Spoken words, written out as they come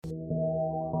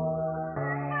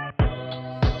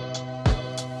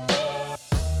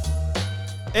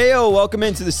Ayo, welcome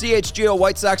into the CHGO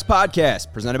White Sox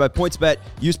podcast, presented by PointsBet.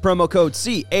 Use promo code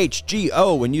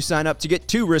CHGO when you sign up to get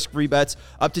 2 risk-free bets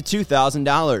up to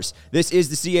 $2,000. This is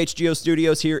the CHGO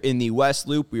studios here in the West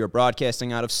Loop. We are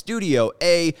broadcasting out of Studio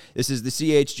A. This is the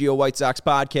CHGO White Sox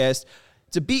podcast.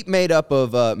 It's a beat made up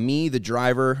of me, the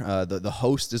driver, the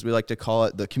host, as we like to call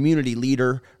it, the community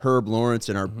leader, Herb Lawrence,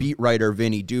 and our beat writer,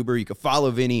 Vinny Duber. You can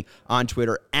follow Vinny on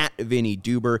Twitter, at Vinny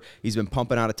Duber. He's been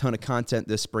pumping out a ton of content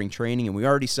this spring training, and we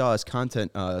already saw his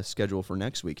content schedule for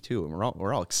next week, too, and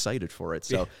we're all excited for it.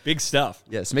 So big stuff.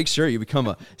 Yes, make sure you become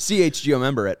a CHGO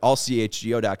member at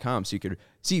allchgo.com so you can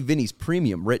see Vinny's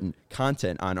premium written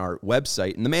content on our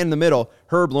website. And the man in the middle,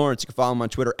 Herb Lawrence, you can follow him on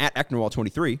Twitter, at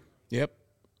Ecknerwall23. Yep.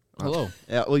 Hello.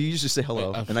 Yeah, well, you usually say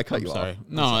hello, and I cut I'm you sorry. off.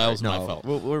 No, that was my fault.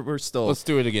 We're still... Let's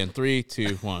do it again. 3,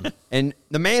 2, 1. And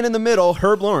the man in the middle,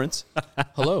 Herb Lawrence.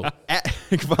 Hello.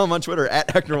 You can follow him on Twitter, at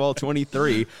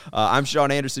Ecknerwall23. I'm Sean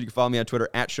Anderson. You can follow me on Twitter,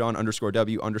 at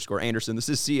Sean_W_Anderson. This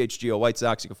is CHGO White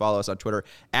Sox. You can follow us on Twitter,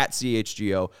 at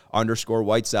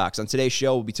CHGO_White Sox. On today's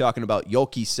show, we'll be talking about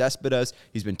Yoán Cespedes.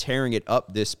 He's been tearing it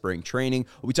up this spring training.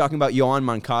 We'll be talking about Yoán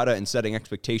Moncada and setting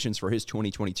expectations for his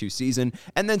 2022 season.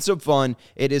 And then some fun.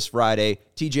 It is Friday.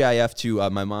 TGIF to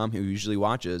my mom, who usually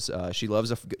watches. She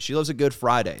loves a good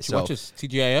Friday. She watches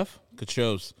TGIF? Good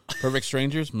shows. Perfect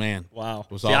Strangers? Man. Wow.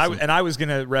 It was awesome. I was going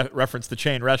to reference the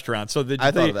chain restaurant. So I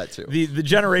thought of that too. The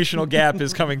generational gap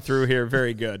is coming through here.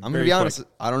 Very good. I'm going to be honest.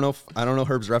 I don't know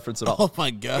Herb's reference at all. Oh, my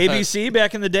God. ABC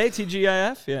back in the day,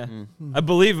 TGIF? Yeah. I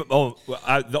believe,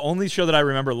 the only show that I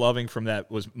remember loving from that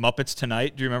was Muppets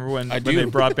Tonight. Do you remember when they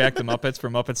brought back the Muppets for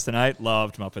Muppets Tonight?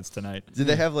 Loved Muppets Tonight. Did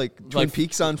they have Twin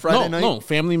Peaks on Friday night? No,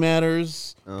 Family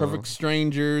Matters, Perfect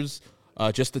Strangers,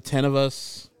 Just the 10 of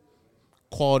Us.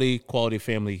 Quality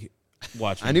family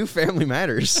watching. I knew Family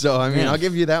Matters, so I'll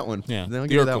give you that one. Yeah, I'll the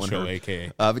give you that Urkel one, show, Herb.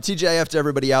 a.k.a. But TGIF to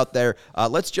everybody out there.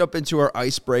 Let's jump into our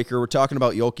icebreaker. We're talking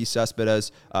about Yoán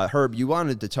Cespedes. Herb, you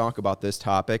wanted to talk about this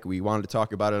topic. We wanted to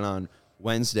talk about it on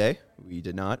Wednesday. We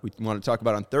did not. We wanted to talk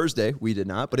about it on Thursday. We did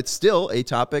not. But it's still a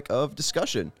topic of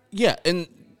discussion. Yeah, and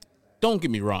don't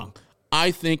get me wrong.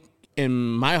 I think in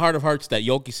my heart of hearts that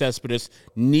Yoán Cespedes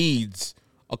needs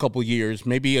a couple years,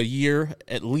 maybe a year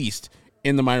at least,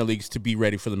 in the minor leagues to be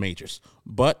ready for the majors.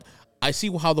 But I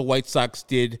see how the White Sox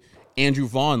did Andrew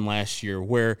Vaughn last year,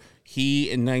 where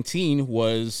he in 19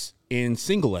 was in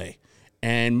single A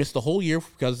and missed the whole year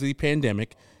because of the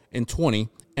pandemic in 20,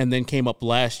 and then came up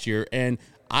last year. And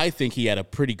I think he had a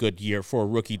pretty good year for a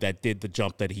rookie that did the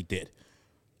jump that he did.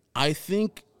 I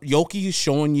think Yoki is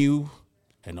showing you,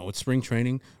 I know it's spring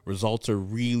training, results are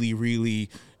really,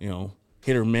 really,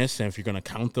 hit or miss, and if you're going to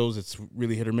count those, it's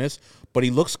really hit or miss. But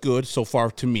he looks good so far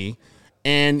to me,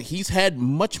 and he's had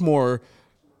much more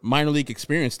minor league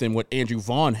experience than what Andrew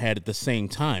Vaughn had at the same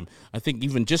time. I think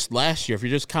even just last year, if you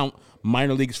just count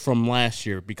minor leagues from last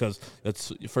year, because that's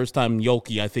the first time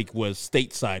Yoki, I think, was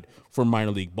stateside for minor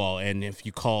league ball, and if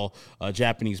you call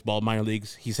Japanese ball minor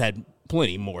leagues, he's had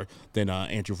plenty more than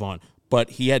Andrew Vaughn. But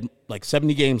he had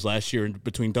 70 games last year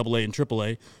between AA and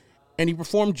AAA, and he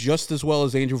performed just as well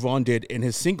as Andrew Vaughn did in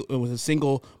his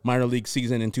single minor league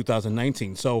season in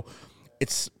 2019. So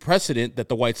it's precedent that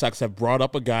the White Sox have brought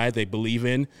up a guy they believe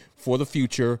in for the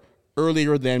future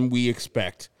earlier than we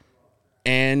expect.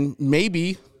 And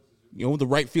maybe, the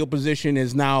right field position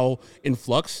is now in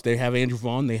flux. They have Andrew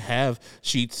Vaughn, they have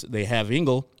Sheets, they have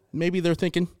Engel. Maybe they're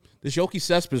thinking, this Yoán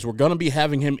Cespedes, we're going to be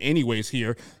having him anyways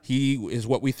here. He is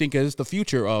what we think is the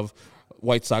future of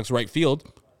White Sox right field.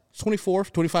 24,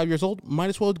 25 years old, might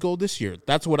as well go this year.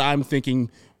 That's what I'm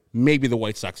thinking maybe the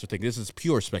White Sox are thinking. This is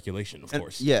pure speculation, of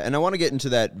course. Yeah, and I want to get into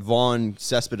that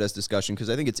Vaughn-Cespedes discussion because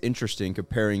I think it's interesting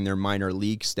comparing their minor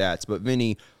league stats. But,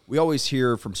 Vinny, we always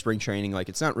hear from spring training,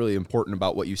 it's not really important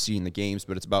about what you see in the games,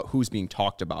 but it's about who's being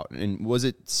talked about. And was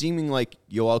it seeming like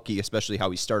Yoán, especially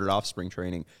how he started off spring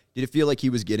training, did it feel like he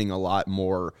was getting a lot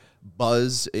more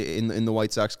buzz in the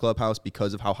White Sox clubhouse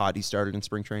because of how hot he started in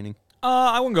spring training?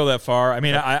 I wouldn't go that far.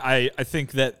 I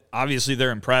think that obviously they're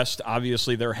impressed.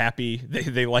 Obviously they're happy.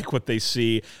 They like what they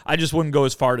see. I just wouldn't go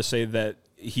as far to say that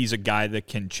he's a guy that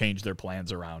can change their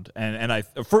plans around. And I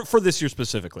for this year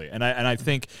specifically. And I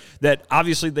think that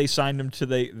obviously they signed him to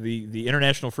the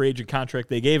international free agent contract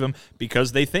they gave him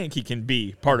because they think he can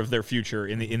be part of their future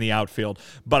in the outfield.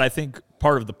 But I think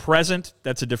part of the present,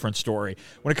 that's a different story.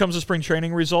 When it comes to spring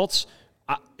training results,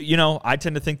 I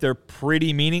tend to think they're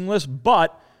pretty meaningless,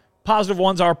 but positive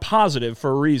ones are positive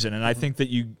for a reason. And I think that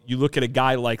you look at a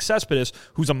guy like Cespedes,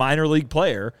 who's a minor league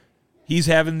player, he's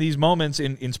having these moments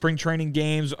in spring training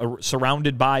games,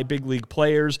 surrounded by big league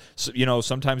players. So,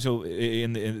 sometimes he'll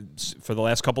for the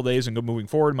last couple days and moving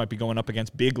forward might be going up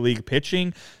against big league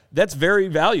pitching. That's very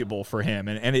valuable for him,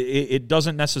 and it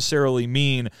doesn't necessarily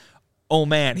mean, oh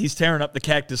man, he's tearing up the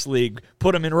Cactus League,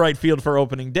 put him in right field for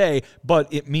opening day,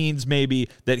 but it means maybe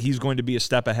that he's going to be a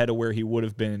step ahead of where he would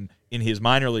have been in his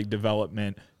minor league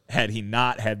development had he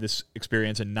not had this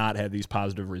experience and not had these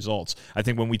positive results. I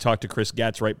think when we talked to Chris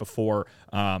Getz right before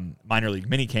minor league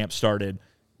minicamp started,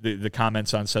 the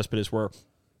comments on Cespedes were,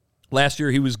 last year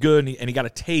he was good and he got a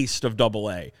taste of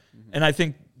Double-A. And I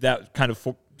think that kind of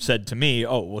said to me,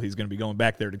 oh, well, he's going to be going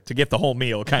back there to get the whole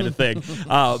meal kind of thing.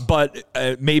 But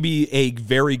maybe a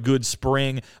very good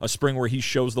spring, a spring where he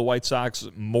shows the White Sox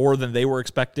more than they were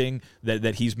expecting,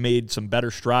 that he's made some better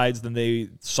strides than they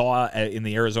saw in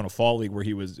the Arizona Fall League where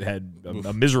he had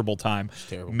a miserable time.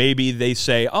 Maybe they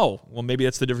say, oh, well, maybe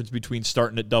that's the difference between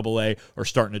starting at Double-A or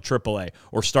starting at Triple-A,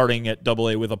 or starting at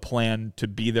Double-A with a plan to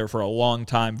be there for a long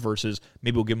time versus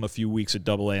maybe we'll give him a few weeks at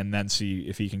Double-A and then see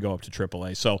if he can go up to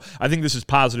Triple-A. So I think this is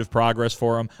positive progress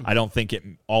for him. I don't think it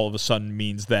all of a sudden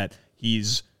means that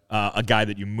he's a guy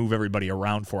that you move everybody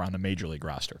around for on the major league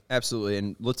roster. Absolutely,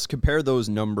 and let's compare those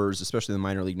numbers, especially the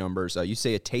minor league numbers. You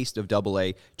say a taste of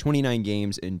Double-A, 29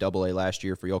 games in Double-A last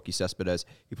year for Yoán Cespedes.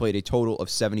 He played a total of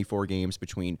 74 games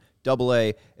between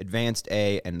Double-A, Advanced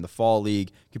A, and the Fall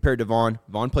League. Compared to Vaughn,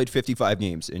 Vaughn played 55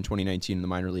 games in 2019 in the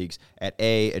minor leagues at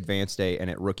A, Advanced A, and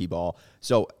at Rookie Ball.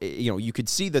 So, you could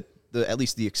see that at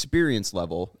least the experience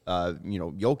level,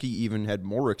 Yoán even had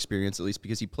more experience, at least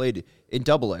because he played in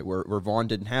Double-A, where Vaughn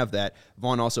didn't have that.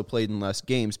 Vaughn also played in less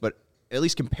games, but at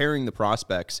least comparing the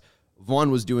prospects, Vaughn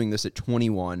was doing this at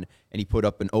 21, and he put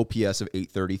up an OPS of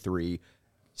 833.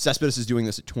 Cespedes is doing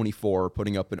this at 24,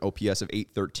 putting up an OPS of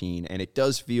 813, and it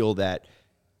does feel that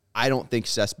I don't think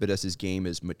Cespedes' game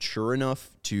is mature enough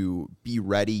to be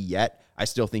ready yet. I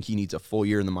still think he needs a full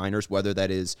year in the minors, whether that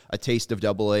is a taste of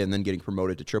Double-A and then getting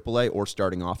promoted to Triple-A or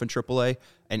starting off in Triple-A.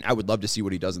 And I would love to see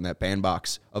what he does in that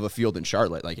bandbox of a field in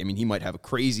Charlotte. He might have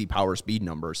crazy power speed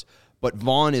numbers. But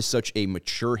Vaughn is such a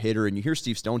mature hitter, and you hear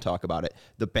Steve Stone talk about it.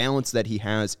 The balance that he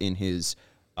has in his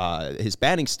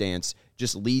batting stance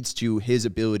just leads to his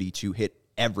ability to hit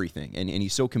everything, and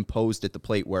he's so composed at the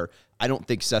plate where I don't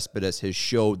think Cespedes has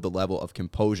showed the level of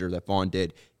composure that Vaughn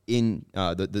did in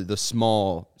the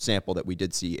small sample that we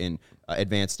did see in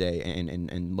Advanced A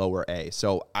and Lower A.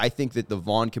 So I think that the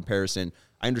Vaughn comparison,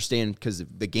 I understand because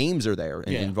the games are there,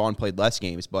 and Vaughn played less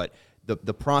games, but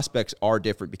the prospects are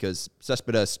different because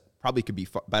Cespedes probably could be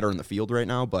better in the field right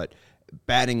now, but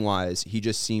batting-wise, he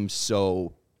just seems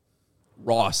so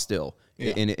raw still.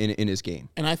 Yeah. In his game.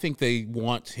 And I think they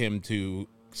want him to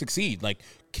succeed,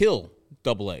 kill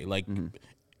Double-A,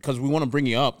 because we want to bring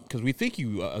you up, because we think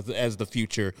you as the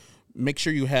future. Make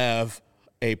sure you have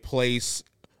a place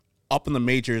up in the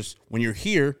majors. When you're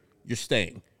here, you're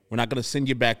staying. We're not going to send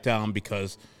you back down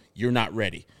because you're not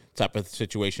ready type of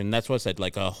situation. That's what I said,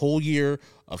 a whole year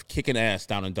of kicking ass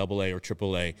down in Double-A or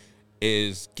Triple-A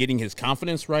is getting his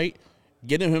confidence right,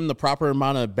 getting him the proper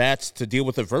amount of bats to deal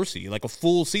with adversity, a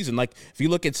full season. If you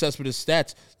look at Cespedes'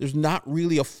 stats, there's not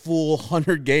really a full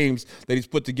 100 games that he's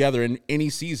put together in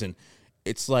any season.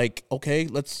 It's okay,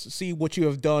 let's see what you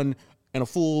have done in a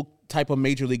full type of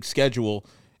major league schedule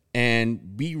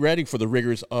and be ready for the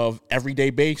rigors of everyday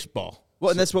baseball. Well,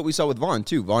 and that's what we saw with Vaughn,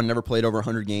 too. Vaughn never played over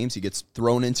 100 games. He gets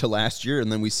thrown into last year,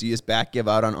 and then we see his back give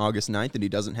out on August 9th, and he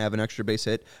doesn't have an extra base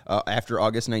hit after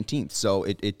August 19th. So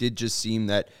it did just seem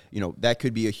that, that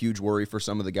could be a huge worry for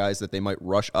some of the guys that they might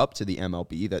rush up to the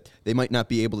MLB, that they might not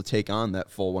be able to take on that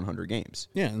full 100 games.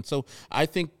 Yeah, and so I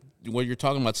think when you're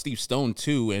talking about Steve Stone,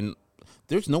 too, and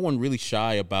there's no one really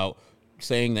shy about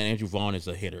saying that Andrew Vaughn is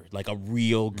a hitter, a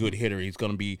real good hitter. He's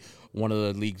going to be one of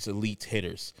the league's elite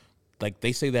hitters.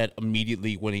 They say that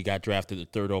immediately when he got drafted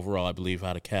at 3rd overall, I believe,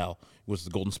 out of Cal. He was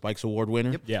the Golden Spikes Award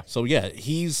winner. Yep. Yeah. So,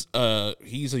 he's a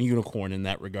unicorn in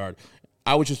that regard.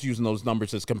 I was just using those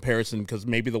numbers as comparison because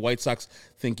maybe the White Sox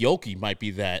think Yoán might be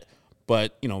that,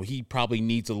 but, he probably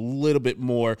needs a little bit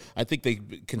more. I think they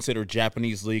consider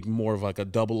Japanese league more of a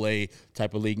Double-A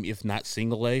type of league, if not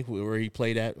Single-A, where he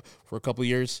played at for a couple of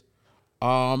years.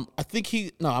 I'm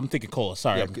thinking Cola.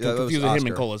 Sorry, I'm confusing him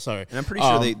and Cola. Sorry, and I'm pretty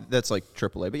sure that's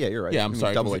Triple-A. But yeah, you're right. Yeah, I'm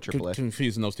sorry, Double-A, Triple-A.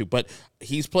 Confusing those two. But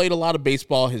he's played a lot of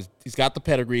baseball. He's got the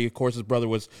pedigree. Of course, his brother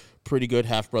was pretty good,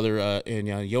 half brother, in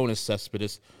Yoán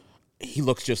Cespedes. He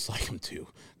looks just like him too.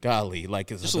 Golly,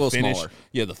 just a little finish, smaller.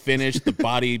 Yeah, the finish, the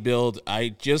body build.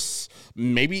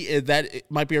 Maybe that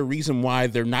might be a reason why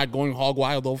they're not going hog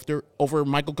wild over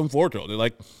Michael Conforto.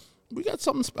 They're we got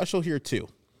something special here too.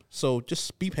 So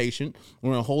just be patient.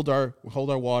 We're gonna hold our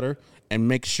water, and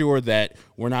make sure that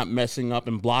we're not messing up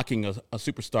and blocking a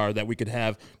superstar that we could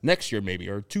have next year maybe,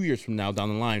 or 2 years from now down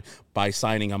the line by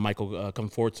signing a Michael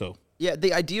Conforto. Yeah,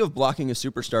 the idea of blocking a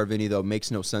superstar, Vinny, though,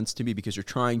 makes no sense to me because you're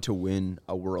trying to win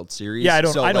a World Series. Yeah, I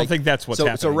don't think that's what's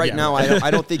happening. So right now, I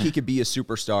don't think he could be a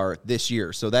superstar this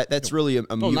year. So that's really a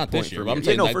moot not point this year. for me. I'm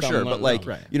saying no, for sure. But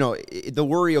right. The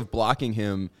worry of blocking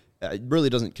him really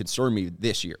doesn't concern me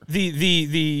this year.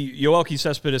 The Yoelqui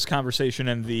Cespedes conversation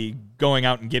and the going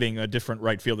out and getting a different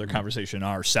right fielder conversation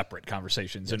are separate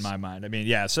conversations in my mind. I mean,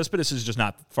 yeah, Cespedes is just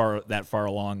not that far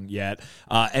along yet.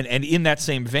 And in that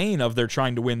same vein of they're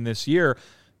trying to win this year,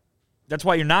 that's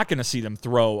why you're not going to see them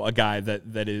throw a guy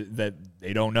that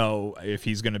they don't know if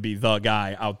he's going to be the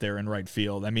guy out there in right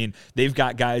field. I mean, they've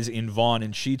got guys in Vaughn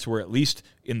and Sheets where at least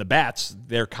in the bats,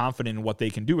 they're confident in what they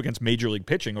can do against Major League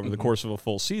pitching over the course of a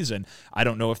full season. I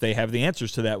don't know if they have the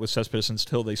answers to that with Cespedes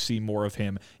until they see more of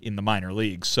him in the minor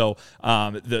leagues. So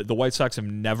the White Sox have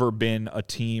never been a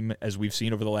team, as we've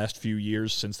seen over the last few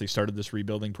years since they started this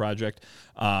rebuilding project.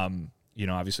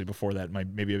 Obviously before that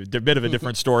maybe a bit of a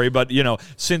different story, but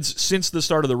since the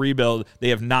start of the rebuild, they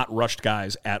have not rushed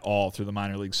guys at all through the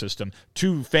minor league system.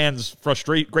 To fans'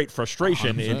 great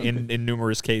frustration in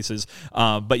numerous cases.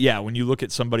 But yeah, when you look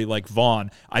at somebody like Vaughn,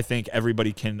 I think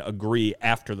everybody can agree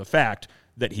after the fact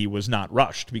that he was not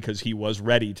rushed because he was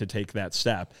ready to take that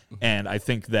step. And I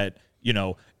think that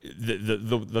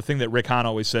the thing that Rick Hahn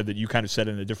always said that you kind of said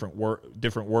in a different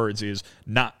words is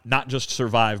not just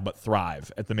survive but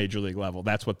thrive at the major league level.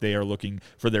 That's what they are looking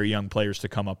for their young players to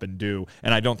come up and do.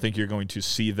 And I don't think you're going to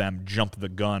see them jump the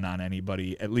gun on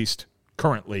anybody, at least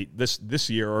currently this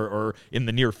year or in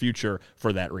the near future,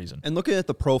 for that reason. And looking at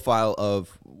the profile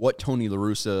of what Tony La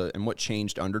Russa and what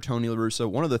changed under Tony La Russa,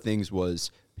 one of the things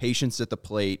was patience at the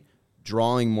plate,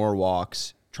 drawing more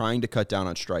walks, trying to cut down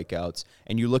on strikeouts.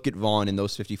 And you look at Vaughn in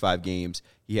those 55 games,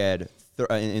 he had,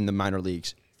 in the minor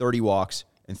leagues, 30 walks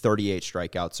and 38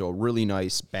 strikeouts. So a really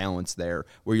nice balance there.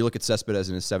 Where you look at Cespedes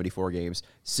in his 74 games,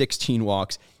 16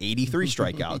 walks, 83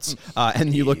 strikeouts.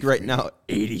 And you look right now,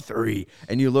 83.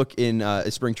 And you look in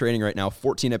spring training right now,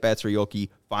 14 at-bats for Yoelqui,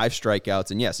 5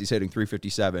 strikeouts. And yes, he's hitting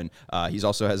 357. He's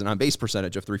also has an on-base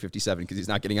percentage of 357 because he's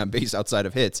not getting on base outside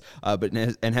of hits, but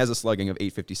has a slugging of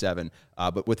 857.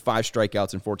 But with 5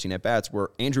 strikeouts and 14 at-bats, where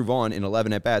Andrew Vaughn in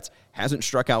 11 at-bats hasn't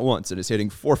struck out once and is hitting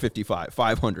 455,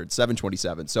 500,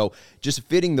 727. So just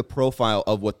fitting the profile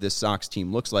of what this Sox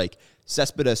team looks like,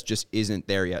 Cespedes just isn't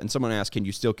there yet. And someone asked, can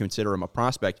you still consider him a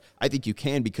prospect? I think you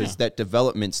can because that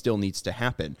development still needs to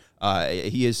happen.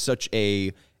 He is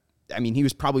he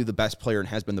was probably the best player and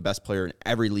has been the best player in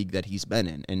every league that he's been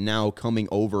in. And now coming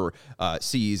over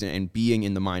seas and being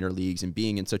in the minor leagues and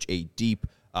being in such a deep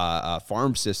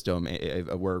farm system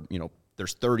where,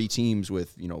 there's 30 teams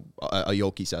with, a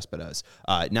Yoelqui Cespedes.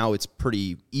 Now it's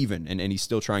pretty even, and he's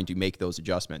still trying to make those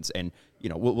adjustments. And,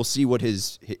 we'll see what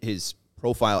his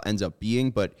profile ends up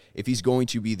being, but if he's going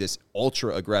to be this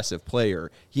ultra aggressive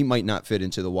player, he might not fit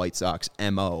into the White Sox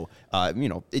MO.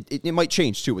 It might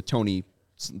change too with Tony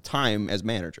time as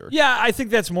manager. Yeah, I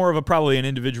think that's more of probably an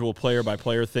individual player by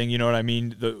player thing. You know what I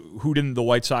mean? Who didn't the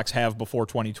White Sox have before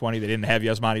 2020? They didn't have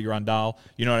Yasmani Grandal.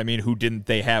 You know what I mean? Who didn't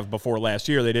they have before last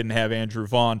year? They didn't have Andrew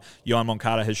Vaughn. Yoán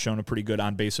Moncada has shown a pretty good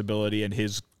on-base ability, and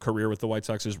his career with the White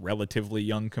Sox is relatively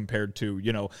young compared to,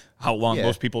 how long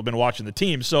most people have been watching the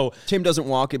team. So Tim doesn't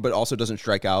walk it, but also doesn't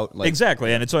strike out.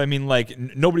 Exactly. And so,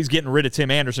 nobody's getting rid of Tim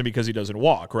Anderson because he doesn't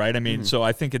walk, right? So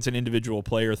I think it's an individual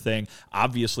player thing.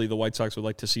 Obviously, the White Sox would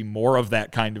like to see more of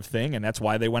that kind of thing, and that's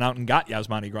why they went out and got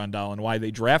Yasmani Grandal and why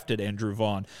they drafted Andrew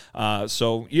Vaughn. I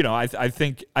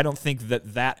don't think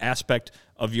that aspect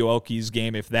of Yoelqui's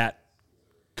game, if that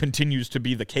continues to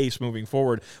be the case moving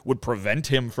forward, would prevent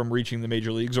him from reaching the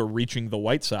major leagues or reaching the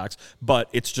White Sox. But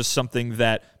it's just something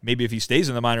that maybe if he stays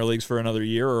in the minor leagues for another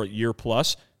year or a year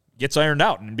plus, gets ironed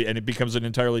out and it becomes an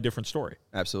entirely different story.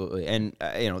 Absolutely. And,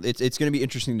 it's going to be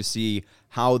interesting to see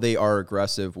how they are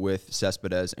aggressive with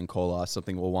Cespedes and Colas,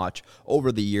 something we'll watch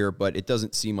over the year, but it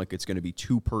doesn't seem like it's going to be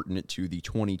too pertinent to the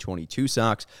 2022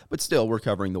 Sox. But still, we're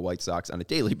covering the White Sox on a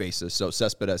daily basis, so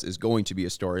Cespedes is going to be a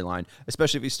storyline,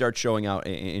 especially if he starts showing out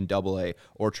in AA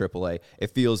or AAA.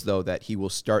 It feels, though, that he will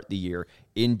start the year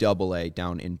in AA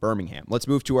down in Birmingham. Let's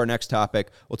move to our next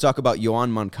topic. We'll talk about Yoán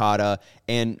Moncada,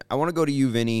 and I want to go to you,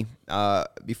 Vinny.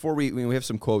 Before we have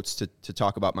some quotes to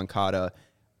talk about Moncada.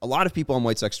 A lot of people on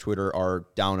White Sox Twitter are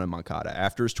down on Moncada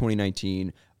after his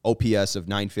 2019 OPS of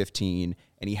 915,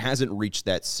 and he hasn't reached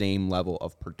that same level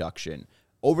of production.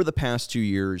 Over the past 2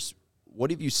 years,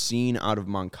 what have you seen out of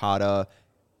Moncada?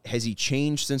 Has he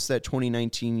changed since that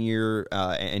 2019 year?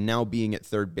 And now being at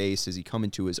third base, has he come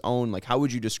into his own? How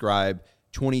would you describe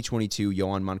 2022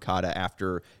 Yoán Moncada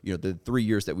after the 3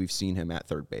 years that we've seen him at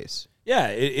third base? Yeah,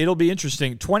 it'll be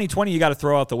interesting. 2020, you got to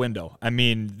throw out the window. I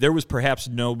mean, there was perhaps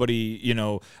nobody,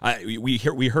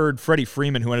 we heard Freddie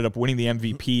Freeman, who ended up winning the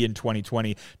MVP in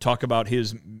 2020, talk about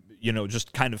his,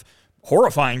 just kind of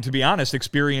horrifying, to be honest,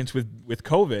 experience with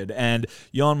COVID. And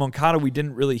Yoán Moncada, we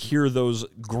didn't really hear those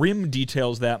grim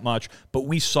details that much, but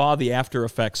we saw the after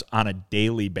effects on a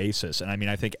daily basis. And I mean,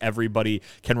 I think everybody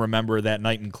can remember that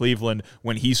night in Cleveland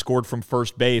when he scored from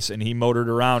first base and he motored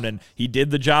around and he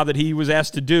did the job that he was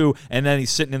asked to do, and then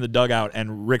he's sitting in the dugout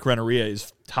and Rick Renneria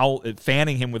is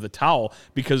fanning him with a towel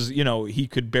because he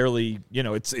could barely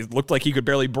it looked like he could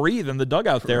barely breathe in the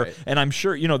dugout there. Right. And I'm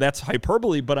sure that's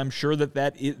hyperbole, but I'm sure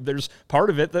there's part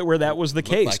of it where that was the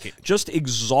case. Just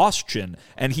exhaustion,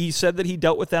 and he said that he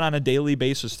dealt with that on a daily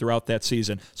basis throughout that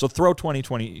season. So throw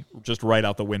 2020 just right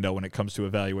out the window when it comes to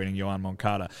evaluating Yoán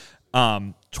Moncada.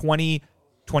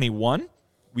 2021,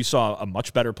 we saw a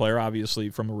much better player, obviously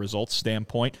from a results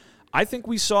standpoint. I think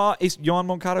we saw a Yoán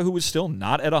Moncada who was still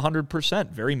not at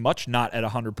 100%, very much not at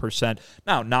 100%.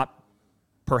 Now, not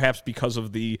perhaps because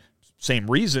of the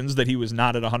same reasons that he was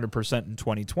not at 100% in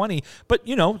 2020, but,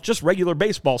 just regular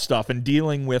baseball stuff and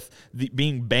dealing with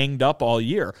being banged up all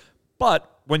year.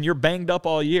 But when you're banged up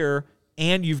all year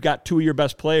and you've got two of your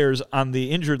best players on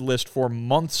the injured list for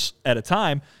months at a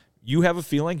time, you have a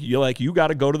feeling you got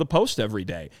to go to the post every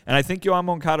day. And I think Yoán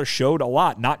Moncada showed a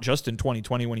lot, not just in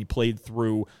 2020 when he played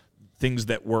through things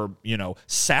that were,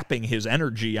 sapping his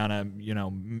energy on a,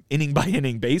 inning by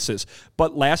inning basis.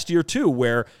 But last year too,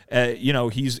 where,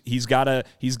 he's got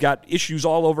issues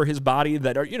all over his body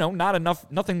that are, not enough,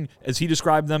 nothing as he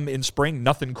described them in spring,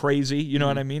 nothing crazy, you know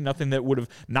what I mean? Nothing that would have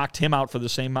knocked him out for the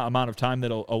same amount of time that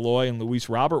Eloy and Luis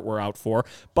Robert were out for,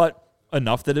 but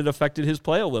enough that it affected his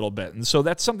play a little bit. And so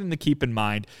that's something to keep in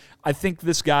mind. I think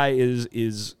this guy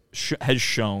has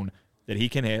shown that he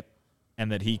can hit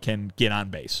and that he can get on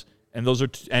base. And those are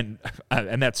and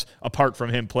that's apart from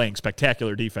him playing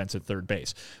spectacular defense at third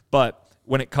base. But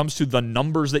when it comes to the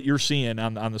numbers that you're seeing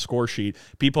on the score sheet,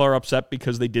 people are upset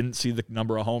because they didn't see the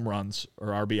number of home runs or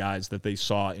RBIs that they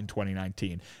saw in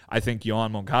 2019. I think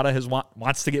Yoán Moncada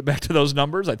wants to get back to those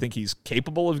numbers. I think he's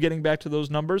capable of getting back to those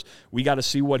numbers. We got to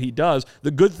see what he does.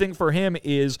 The good thing for him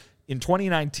is in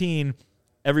 2019,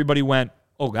 everybody went,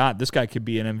 "Oh God, this guy could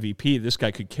be an MVP. This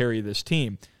guy could carry this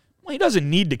team." Well, he doesn't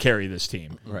need to carry this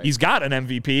team. Right. He's got an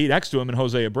MVP next to him in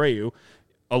Jose Abreu.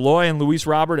 Eloy and Luis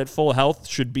Robert at full health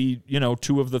should be,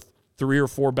 two of the 3 or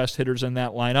 4 best hitters in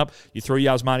that lineup. You throw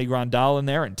Yasmani Grandal in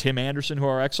there and Tim Anderson, who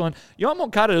are excellent. Yoán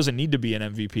Moncada doesn't need to be an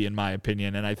MVP, in my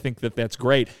opinion, and I think that that's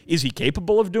great. Is he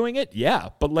capable of doing it? Yeah,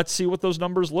 but let's see what those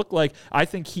numbers look like. I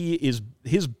think he is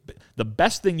the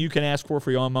best thing you can ask for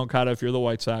Yoán Moncada if you're the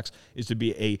White Sox is to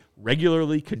be a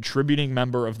regularly contributing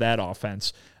member of that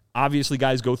offense. Obviously,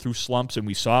 guys go through slumps, and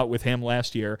we saw it with him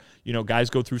last year. Guys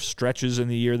go through stretches in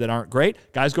the year that aren't great.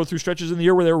 Guys go through stretches in the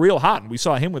year where they're real hot, and we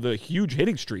saw him with a huge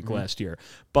hitting streak last year.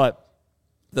 But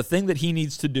the thing that he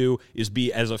needs to do is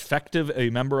be as effective a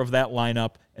member of that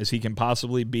lineup as he can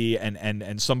possibly be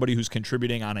and somebody who's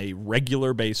contributing on a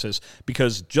regular basis,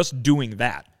 because just doing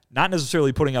that, not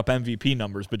necessarily putting up MVP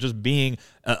numbers, but just being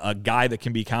a guy that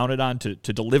can be counted on to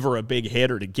deliver a big hit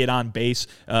or to get on base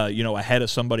ahead of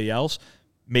somebody else,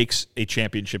 makes a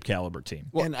championship caliber team.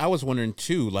 Well, and I was wondering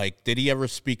too, did he ever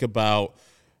speak about,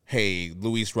 hey,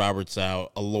 Luis Roberts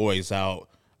out, Eloy's out,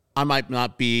 I might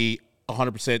not be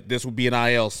 100%, this would be an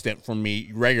IL stint for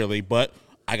me regularly, but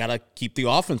I got to keep the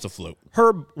offense afloat.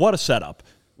 Herb, what a setup.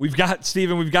 We've got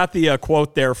the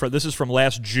quote there this is from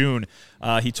last June.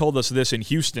 He told us this in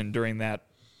Houston during that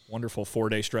wonderful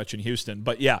 4-day stretch in Houston.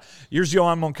 But yeah, here's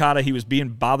Yoán Moncada. He was being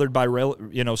bothered by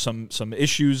some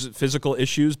issues, physical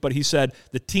issues, but he said,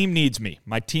 the team needs me.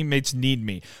 My teammates need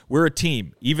me. We're a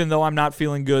team. Even though I'm not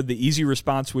feeling good, the easy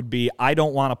response would be, I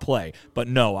don't want to play. But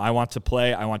no, I want to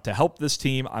play. I want to help this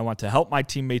team. I want to help my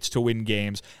teammates to win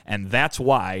games, and that's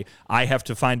why I have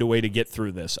to find a way to get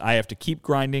through this. I have to keep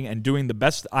grinding and doing the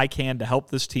best I can to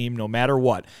help this team no matter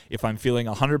what, if I'm feeling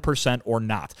 100% or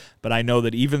not. But I know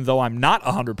that even though I'm not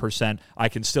 100%, I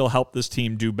can still help this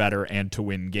team do better and to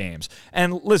win games.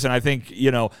 And listen, I think,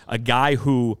 a guy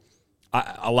who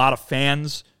a lot of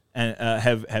fans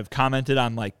have commented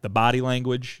on the body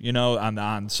language,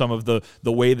 on some of the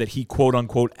way that he quote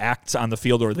unquote acts on the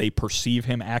field, or they perceive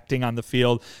him acting on the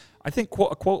field. I think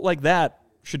a quote like that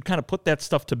should kind of put that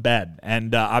stuff to bed.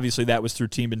 And obviously that was through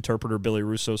team interpreter Billy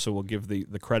Russo, so we'll give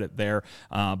the credit there.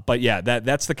 But yeah,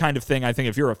 that's the kind of thing I think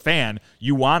if you're a fan,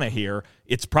 you want to hear.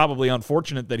 It's probably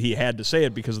unfortunate that he had to say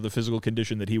it because of the physical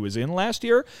condition that he was in last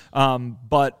year.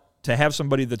 But to have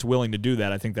somebody that's willing to do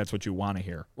that, I think that's what you want to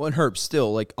hear. Well, and Herb,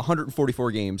 still,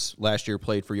 144 games last year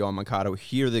played for Yoán Moncada.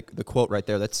 Hear the quote right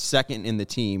there. That's second in the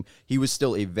team. He was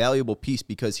still a valuable piece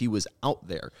because he was out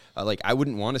there. I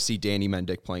wouldn't want to see Danny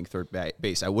Mendick playing third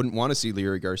base. I wouldn't want to see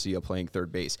Leary Garcia playing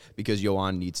third base because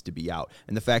Yoán needs to be out.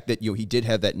 And the fact that he did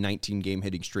have that 19-game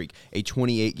hitting streak, a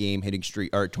 28-game hitting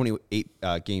streak, or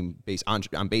 28-game base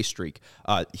on base streak,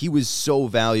 he was so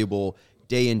valuable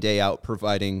day in, day out,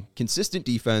 providing consistent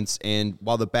defense. And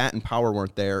while the bat and power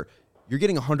weren't there, you're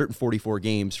getting 144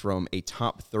 games from a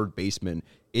top third baseman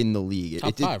in the league.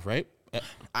 Top five, right?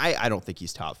 I don't think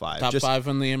he's top five. Top five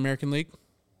in the American League?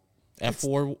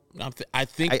 F4? I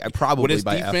think I probably with his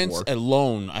by defense F4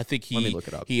 alone, I think Let me look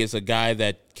it up. he is a guy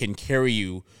that can carry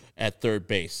you at third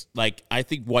base. I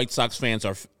think White Sox fans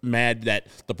are mad that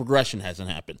the progression hasn't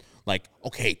happened.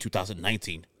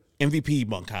 2019, MVP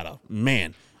Moncada,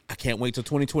 man, I can't wait till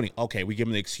 2020. Okay, we give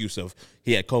him the excuse of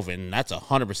he had COVID, and that's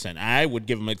 100%. I would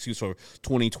give him an excuse for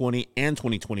 2020 and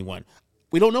 2021.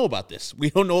 We don't know about this. We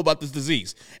don't know about this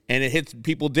disease, and it hits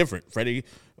people different. Freddie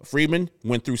Freeman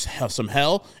went through some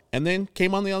hell and then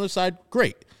came on the other side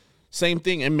great. Same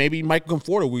thing, and maybe Mike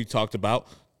Conforto, we talked about,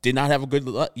 did not have a good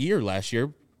year last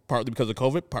year, partly because of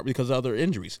COVID, partly because of other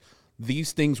injuries.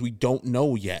 These things we don't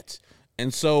know yet.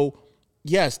 And so,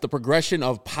 yes, the progression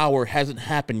of power hasn't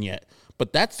happened yet.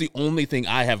 But that's the only thing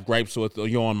I have gripes with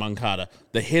Yoán Moncada.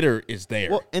 The hitter is there.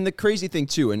 Well, and the crazy thing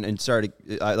too, and sorry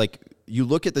to you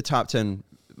look at the top 10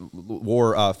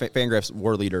 WAR Fangraphs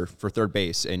WAR leader for third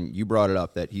base, and you brought it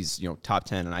up that he's top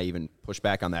 10, and I even pushed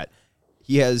back on that.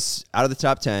 He has, out of the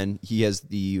top 10, he has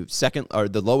the second or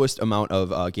the lowest amount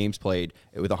of games played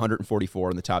with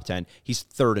 144 in the top 10. He's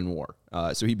third in WAR,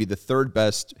 so he'd be the third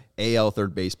best AL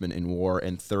third baseman in WAR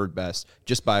and third best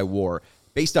just by WAR.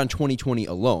 Based on 2020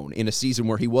 alone, in a season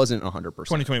where he wasn't 100%.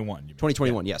 2021.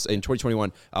 2021, yes. In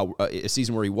 2021, a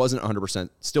season where he wasn't 100%,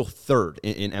 still third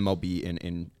in MLB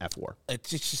in F4. It's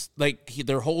just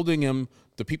they're holding him,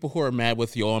 the people who are mad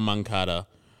with Yoán Moncada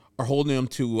are holding him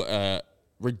to a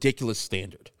ridiculous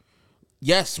standard.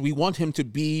 Yes, we want him to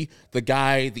be the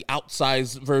guy, the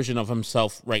outsized version of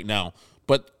himself right now.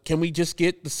 But can we just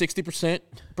get the 60%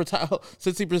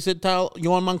 percentile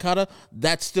Yoán Moncada?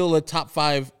 That's still a top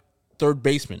 5 third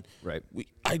baseman. Right.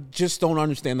 I just don't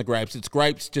understand the gripes. It's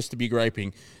gripes just to be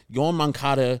griping. Yoán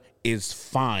Moncada is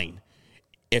fine.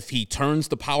 If he turns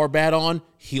the power bat on,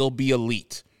 he'll be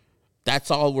elite. That's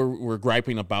all we're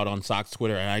griping about on Sox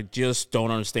Twitter, and I just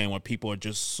don't understand why people are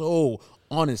just so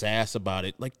on his ass about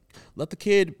it. Let the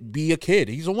kid be a kid.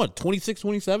 He's on 26,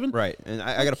 27? Right. And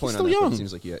I got a point on that. Young. It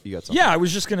seems like you got something. Yeah, I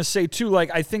was just going to say, too,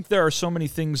 I think there are so many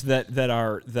things that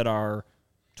are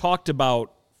talked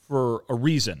about for a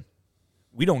reason.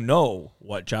 We don't know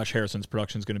what Josh Harrison's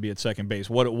production is going to be at second base.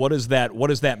 What does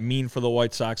that mean for the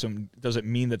White Sox? And does it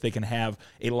mean that they can have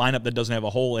a lineup that doesn't have a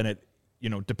hole in it,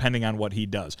 depending on what he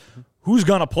does? Who's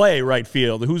going to play right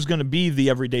field? Who's going to be the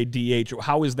everyday DH?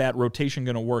 How is that rotation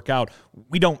going to work out?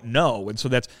 We don't know. And so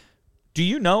do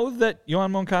you know that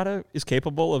Yoán Moncada is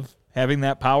capable of having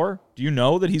that power? Do you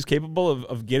know that he's capable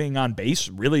of getting on base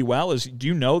really well? Do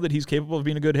you know that he's capable of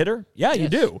being a good hitter? Yeah, you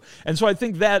do. And so I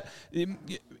think that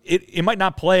it might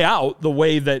not play out the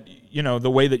way that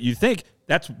you think.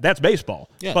 That's baseball.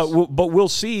 Yes. But we'll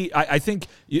see. I think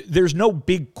there's no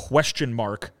big question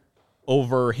mark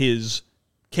over his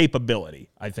capability,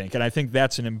 I think. And I think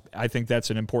that's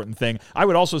an important thing. I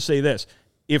would also say this.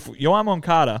 If Yoán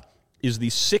Moncada is the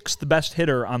 6th best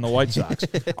hitter on the White Sox,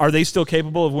 are they still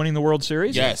capable of winning the World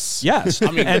Series? Yes. Yes.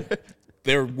 I mean,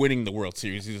 they're winning the World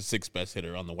Series. He's the 6th best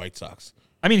hitter on the White Sox.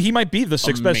 I mean, he might be the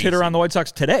 6th best hitter on the White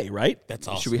Sox today, right? That's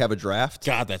awesome. Should we have a draft?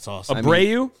 God, that's awesome.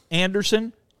 Abreu,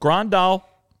 Anderson, Grandal,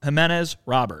 Jimenez,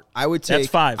 Robert. That's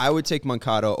 5. I would take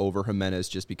Moncada over Jimenez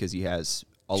just because he has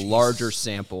a larger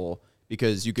sample.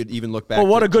 Because you could even look back. Well,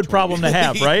 what a good problem to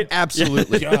have, right?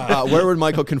 Absolutely. Where would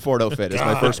Michael Conforto fit? Is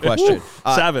my first question.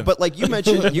 7. But you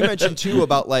mentioned too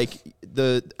about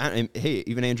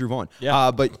even Andrew Vaughn.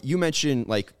 Yeah. But you mentioned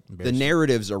the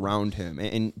narratives around him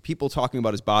and people talking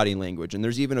about his body language. And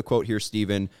there's even a quote here,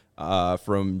 Steven,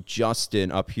 from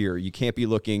Justin up here. You can't be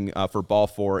looking for ball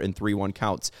 4 in 3-1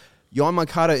 counts. Yoán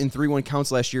Moncada in 3-1 counts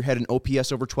last year had an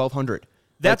OPS over 1,200.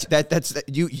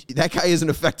 That guy is an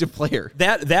effective player.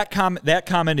 That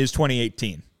comment is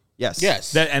 2018.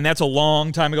 Yes. And that's a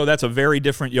long time ago. That's a very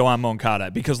different Yoán Moncada.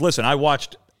 Because listen, I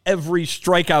watched every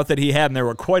strikeout that he had, and there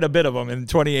were quite a bit of them in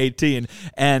 2018.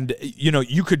 And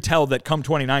you could tell that come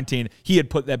 2019, he had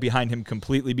put that behind him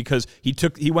completely because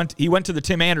he went to the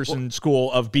Tim Anderson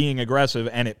school of being aggressive,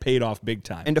 and it paid off big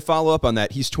time. And to follow up on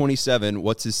that, he's 27.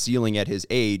 What's his ceiling at his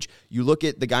age? You look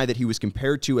at the guy that he was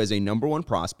compared to as a number one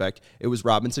prospect. It was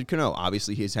Robinson Cano.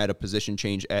 Obviously, he's had a position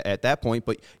change at that point,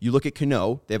 but you look at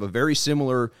Cano. They have a very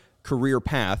similar career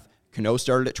path. Cano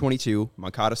started at 22.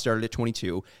 Moncada started at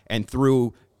 22. And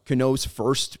through Cano's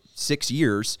first 6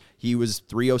 years, he was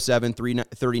 307,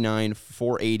 339,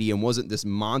 480, and wasn't this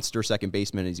monster second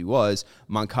baseman as he was.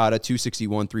 Moncada,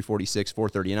 261, 346,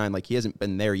 439. Like, he hasn't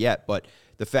been there yet. But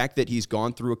the fact that he's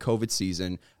gone through a COVID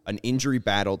season, an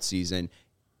injury-battled season,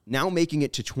 now making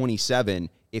it to 27,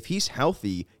 if he's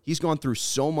healthy, he's gone through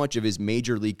so much of his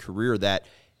major league career that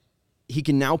he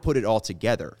can now put it all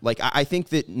together. Like, I think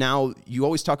that now you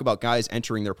always talk about guys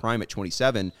entering their prime at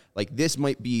 27. Like, this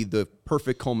might be the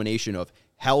perfect culmination of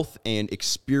health and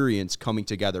experience coming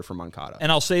together for Moncada.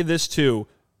 And I'll say this too.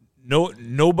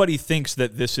 Nobody thinks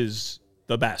that this is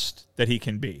the best that he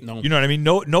can be. No. You know what I mean?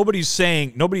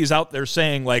 Nobody's out there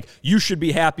saying, like, you should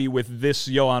be happy with this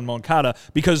Yoán Moncada,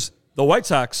 because the White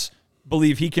Sox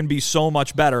believe he can be so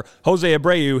much better. Jose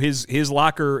Abreu, his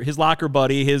locker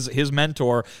buddy, his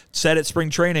mentor, said at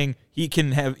spring training he can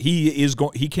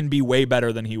be way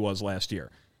better than he was last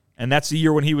year. And that's the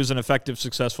year when he was an effective,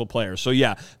 successful player. So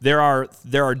yeah, there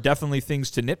are definitely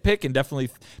things to nitpick, and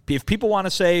definitely if people want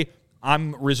to say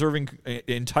I'm reserving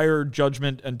entire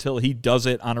judgment until he does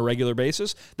it on a regular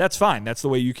basis, that's fine. That's the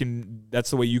way you can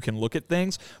look at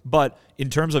things. But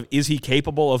in terms of, is he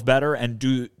capable of better,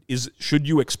 and should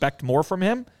you expect more from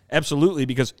him? Absolutely,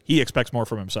 because he expects more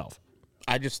from himself.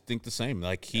 I just think the same.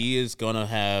 Like, he is going to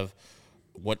have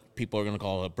what people are going to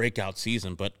call a breakout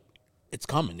season, but it's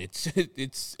coming. It's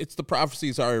the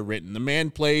prophecies are written. The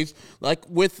man plays like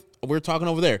we're talking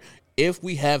over there. If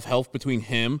we have health between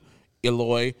him,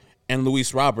 Eloy, and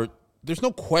Luis Robert, there's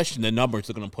no question the numbers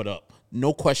are going to put up.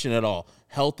 No question at all.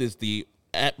 Health is the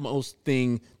utmost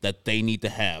thing that they need to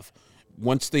have.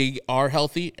 Once they are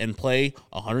healthy and play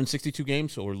 162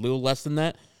 games or a little less than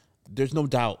that, there's no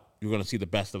doubt you're going to see the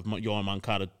best of Yoán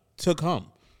Moncada to come.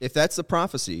 If that's the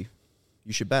prophecy,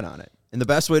 you should bet on it. And the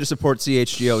best way to support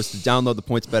CHGO is to download the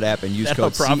PointsBet app and use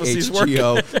code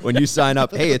CHGO when you sign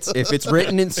up. Hey, if it's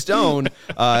written in stone,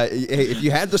 if you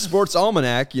had the Sports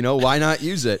Almanac, why not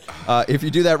use it? If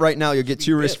you do that right now, you'll get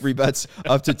 2 risk-free bets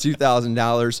up to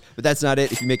 $2,000. But that's not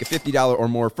it. If you make a $50 or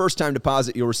more first-time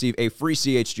deposit, you'll receive a free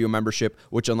CHGO membership,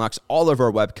 which unlocks all of our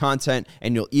web content,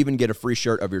 and you'll even get a free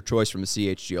shirt of your choice from the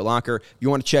CHGO locker. If you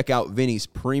want to check out Vinny's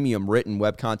premium written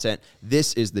web content,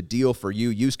 this is the deal for you.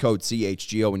 Use code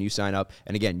CHGO when you sign up.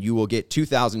 And again, you will get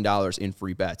 $2,000 in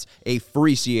free bets, a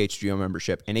free CHGO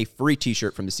membership, and a free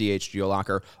t-shirt from the CHGO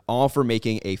locker, all for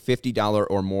making a $50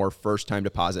 or more first-time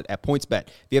deposit at PointsBet.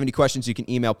 If you have any questions, you can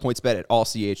email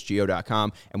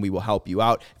pointsbet@allchgo.com, and we will help you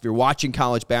out. If you're watching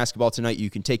college basketball tonight,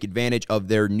 you can take advantage of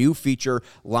their new feature,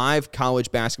 live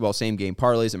college basketball same-game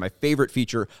parlays. And my favorite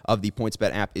feature of the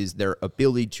PointsBet app is their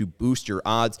ability to boost your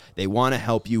odds. They want to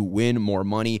help you win more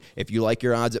money. If you like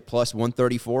your odds at plus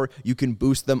 134, you can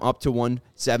boost them up to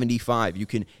 175. You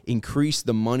can increase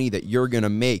the money that you're going to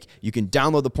make. You can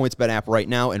download the PointsBet app right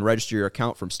now and register your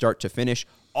account from start to finish,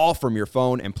 all from your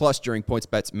phone. And plus, during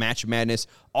PointsBet's Match Madness,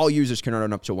 all users can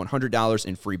earn up to $100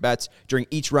 in free bets. During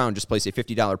each round, just place a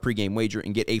 $50 pregame wager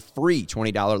and get a free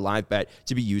 $20 live bet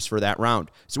to be used for that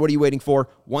round. So what are you waiting for?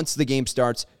 Once the game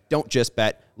starts, don't just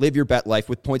bet. Live your bet life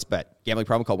with PointsBet. Gambling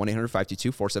problem? Call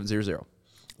 1-800-522-4700.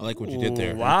 I like what you did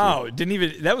there. Wow.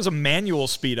 That was a manual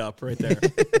speed up right there.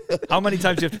 How many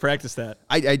times do you have to practice that?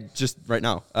 I just right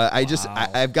now.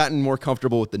 I've gotten more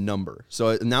comfortable with the number.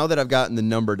 So now that I've gotten the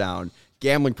number down,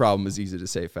 gambling problem is easy to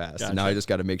say fast. Gotcha. Now I just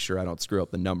got to make sure I don't screw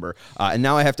up the number. And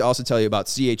now I have to also tell you about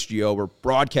CHGO. We're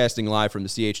broadcasting live from the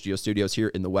CHGO studios here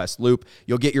in the West Loop.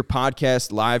 You'll get your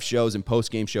podcast, live shows, and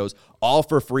post-game shows all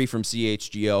for free from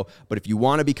CHGO. But if you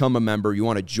want to become a member, you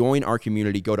want to join our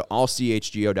community, go to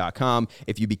allchgo.com.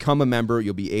 If you become a member,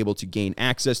 you'll be able to gain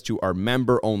access to our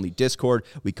member-only Discord.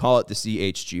 We call it the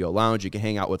CHGO Lounge. You can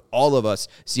hang out with all of us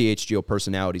CHGO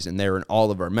personalities in there and all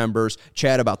of our members,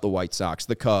 chat about the White Sox,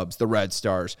 the Cubs, the Red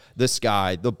Stars, the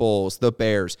Sky, the Bulls, the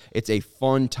Bears. It's a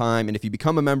fun time. And if you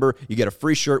become a member, you get a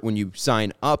free shirt when you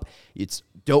sign up. It's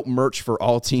dope merch for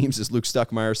all teams, as Luke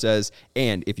Stuckmeyer says.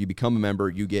 And if you become a member,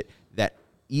 you get that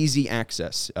easy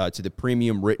access to the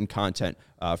premium written content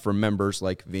from members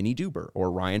like Vinny Duber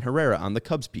or Ryan Herrera on the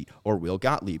Cubs beat or Will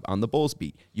Gottlieb on the Bulls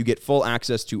beat. You get full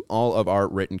access to all of our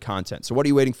written content. So what are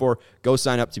you waiting for? Go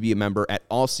sign up to be a member at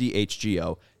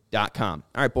allchgo.com.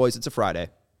 All right, boys, it's a Friday.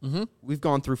 We've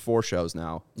gone through 4 shows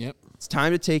now. Yep. It's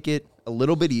time to take it a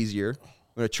little bit easier.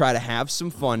 We're going to try to have some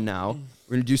fun now.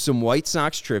 We're going to do some White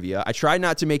Sox trivia. I try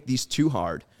not to make these too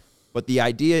hard, but the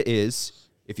idea is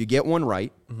if you get one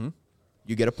right,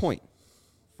 you get a point.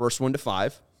 First one to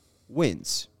 5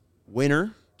 wins.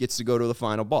 Winner gets to go to the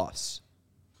final boss.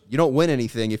 You don't win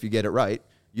anything if you get it right.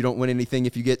 You don't win anything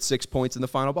if you get 6 points in the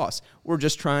final boss. We're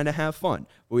just trying to have fun.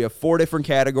 We have 4 different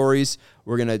categories.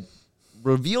 We're going to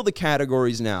reveal the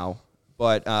categories now,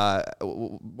 but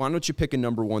why don't you pick a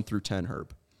number 1 through 10,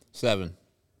 Herb? 7.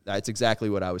 That's exactly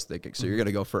what I was thinking. So you're going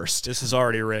to go first. This is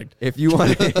already rigged. If you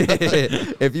want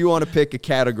to pick a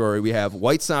category, we have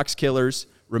White Sox killers,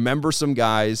 remember some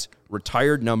guys,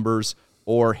 retired numbers,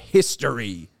 or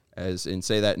history.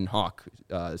 Say that in Hawk,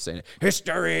 saying it.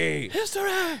 History.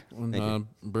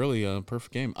 Really,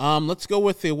 perfect game. Let's go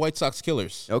with the White Sox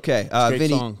Killers. Okay, Great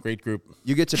Vinny, song, great group.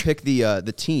 you get to pick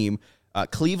the team: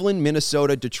 Cleveland,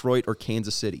 Minnesota, Detroit, or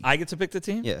Kansas City. I get to pick the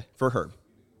team? Yeah, for Herb.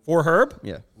 For Herb?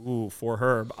 Yeah. Ooh, for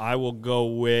Herb, I will go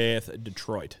with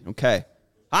Detroit. Okay.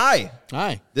 Hi.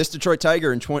 This Detroit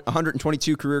Tiger in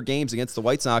 122 career games against the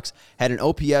White Sox had an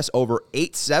OPS over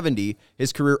 870.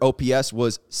 His career OPS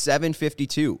was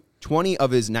 752. 20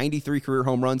 of his 93 career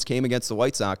home runs came against the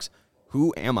White Sox.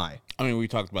 Who am I? I mean, we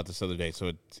talked about this the other day, so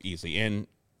it's easy. And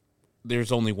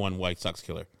there's only one White Sox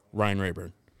killer, Ryan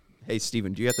Rayburn. Hey,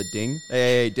 Steven, do you have the ding?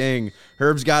 Hey, ding.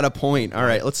 Herb's got a point. All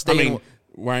right, let's stay.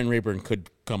 Ryan Rayburn could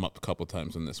come up a couple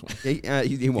times in this one.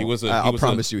 He won't. I'll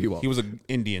promise you he won't. He was an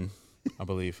Indian, I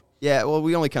believe. Yeah, well,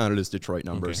 we only counted his Detroit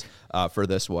numbers for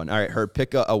this one. All right, Herb,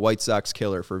 pick a White Sox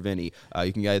killer for Vinny.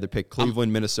 You can either pick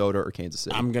Cleveland, Minnesota, or Kansas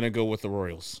City. I'm going to go with the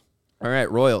Royals. All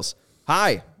right, Royals.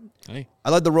 Hi. Hey.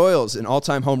 I led the Royals in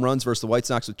all-time home runs versus the White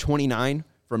Sox with 29.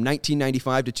 From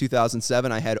 1995 to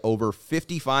 2007, I had over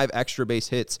 55 extra base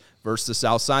hits versus the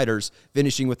Southsiders,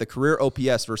 finishing with a career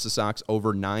OPS versus the Sox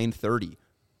over 930.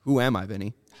 Who am I,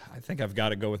 Vinny? I think I've got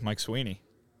to go with Mike Sweeney.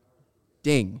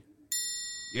 Ding.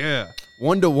 Yeah.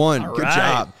 1-1. All Good right.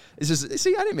 job.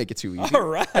 See, I didn't make it too easy. All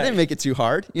right. I didn't make it too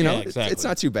hard. You know, exactly. It's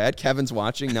not too bad. Kevin's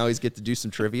watching. Now he's get to do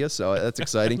some trivia, so that's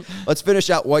exciting. Let's finish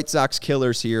out White Sox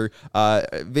killers here.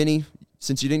 Vinny,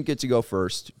 since you didn't get to go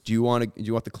first, do you want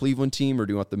the Cleveland team or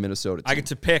do you want the Minnesota team? I get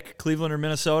to pick Cleveland or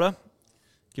Minnesota.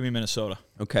 Give me Minnesota.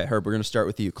 Okay, Herb, we're going to start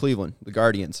with you. Cleveland, the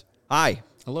Guardians. Hi.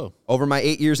 Hello. Over my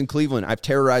 8 years in Cleveland, I've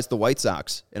terrorized the White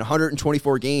Sox. In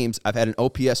 124 games, I've had an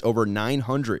OPS over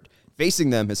 900. Facing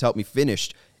them has helped me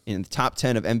finish in the top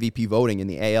 10 of MVP voting in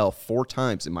the AL 4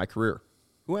 times in my career.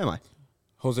 Who am I?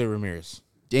 Jose Ramirez.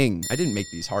 Ding. I didn't make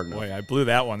these hard enough. Boy, I blew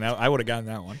that one. I would have gotten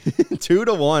that one.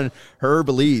 2-1. Herb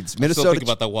leads. Minnesota. Still think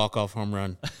about that walk-off home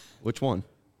run. Which one?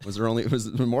 Was there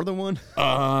more than one?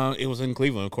 It was in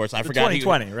Cleveland, of course. I forgot.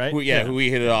 2020, right? Who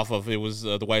he hit it off of. It was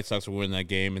the White Sox were winning that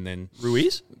game, and then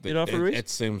Ruiz? Hit it off of Ruiz? It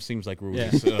seems like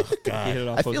Ruiz. Yeah. Oh, God. He hit it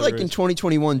off I feel Jose like Ruiz. in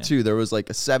 2021, too, there was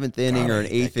like a 7th inning or an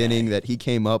 8th inning that he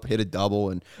came up, hit a double,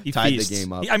 and tied the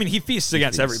game up. He feasts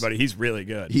against everybody. He's really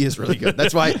good. He is really good.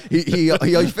 That's why he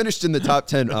finished in the top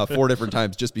 10 4 different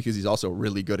times, just because he's also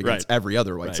really good against every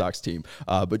other White Sox team.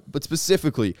 But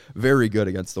specifically, very good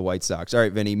against the White Sox. All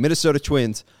right, Vinny, Minnesota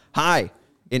Twins. Hi.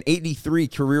 In 83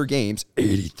 career games,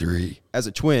 83. As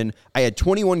a Twin, I had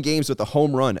 21 games with a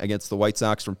home run against the White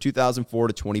Sox from 2004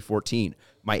 to 2014.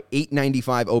 My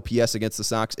 895 OPS against the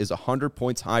Sox is 100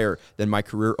 points higher than my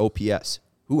career OPS.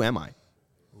 Who am I?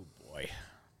 Oh, boy.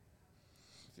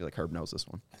 I feel like Herb knows this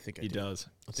one. I think He does.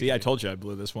 See, I told you I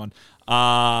blew this one.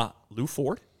 Lou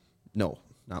Ford? No,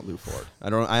 not Lou Ford.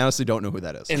 I honestly don't know who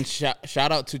that is. And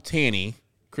shout out to Tanny,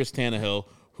 Chris Tannehill,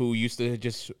 who used to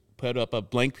just put up a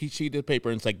blank sheet of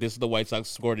paper and it's like, this is the White Sox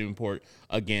scoring report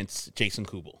against Jason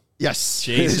Kubel. Yes,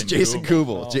 Jason Jason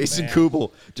Kubel. Oh, Jason man.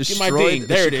 Kubel my destroyed ding. the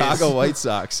There it Chicago is. White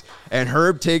Sox. And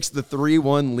Herb takes the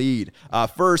 3-1 lead.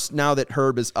 First, now that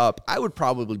Herb is up, I would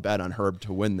probably bet on Herb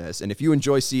to win this. And if you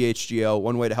enjoy CHGO,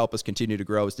 one way to help us continue to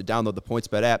grow is to download the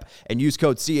PointsBet app and use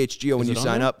code CHGO when you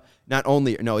sign up. Not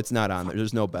only, no, it's not on there.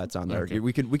 There's no bets on there. Okay.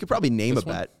 We could probably name a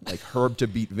bet like Herb to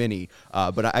beat Vinny,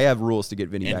 but I have rules to get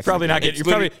Vinny back. You're probably not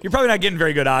getting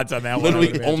very good odds on that one.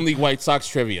 Literally only White Sox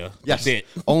trivia. Yes, That's it.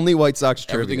 only White Sox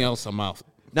trivia. Everything else, I'm out.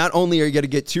 Not only are you going to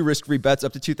get 2 risk-free bets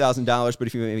up to $2,000, but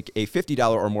if you make a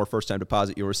 $50 or more first-time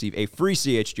deposit, you'll receive a free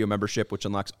CHGO membership, which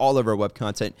unlocks all of our web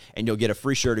content, and you'll get a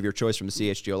free shirt of your choice from the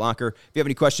CHGO locker. If you have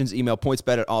any questions, email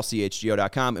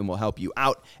pointsbet@allchgo.com, and we'll help you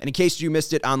out. And in case you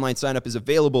missed it, online sign-up is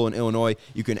available in Illinois.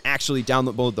 You can actually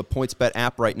download the PointsBet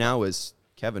app right now, as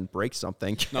Kevin break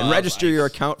something, No, and that was register ice. your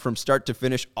account from start to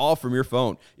finish, all from your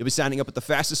phone. You'll be signing up at the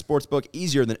fastest sportsbook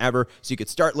easier than ever, so you can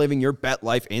start living your bet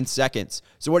life in seconds.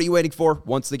 So what are you waiting for?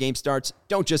 Once the game starts,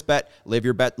 don't just bet. Live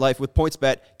your bet life with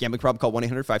PointsBet. Gambling problem? Call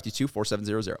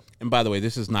 1-800-522-4700. And by the way,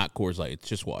 this is not Coors Light. It's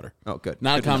just water. Oh, good.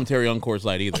 Not a commentary on Coors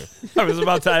Light either. I was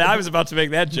about to make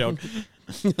that joke.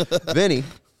 Vinny,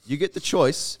 you get the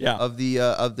choice Yeah. of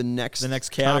the next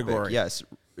category. topic. Yes.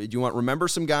 Do you want remember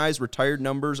some guys, retired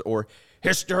numbers, or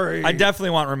history? I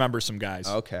definitely want to remember some guys.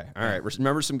 Okay. All right.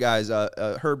 Remember some guys.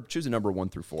 Herb, choose a number 1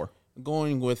 through 4.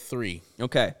 Going with 3.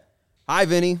 Okay. Hi,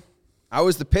 Vinny. I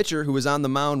was the pitcher who was on the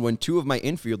mound when 2 of my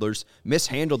infielders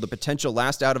mishandled the potential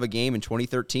last out of a game in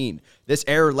 2013. This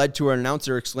error led to an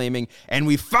announcer exclaiming, "And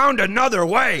we found another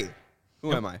way."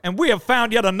 Who am I? And we have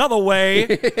found yet another way.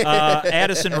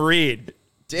 Addison Reed.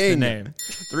 Ding. The name.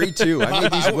 3-2. I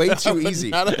made these way I too would easy.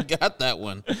 not have got that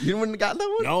one. You wouldn't have gotten that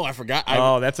one? No, I forgot.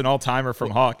 Oh, that's an all-timer from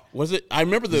Hawk. Was it? I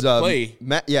remember the It was, play.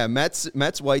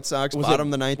 Mets, White Sox, Was bottom it-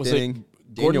 of the ninth was it inning.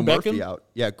 Daniel Gordon Murphy Beckham? out.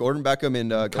 Yeah, Gordon Beckham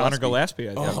and Connor Gillespie. Gillespie,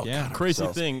 I think. yeah. Crazy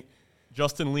thing,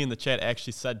 Justin Lee in the chat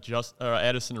actually said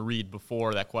Addison Reed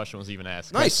before that question was even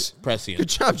asked. Nice. Prescient. Good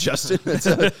job, Justin. That's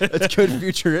good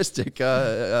futuristic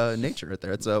nature right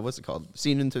there. It's what's it called?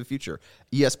 Seeing into the future.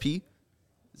 ESP?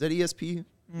 Is that ESP?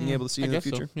 Being able to see into the guess so,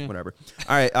 future? yeah. Whatever.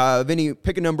 All right, Vinny,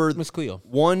 pick a number. Miss Cleo.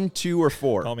 1, 2, or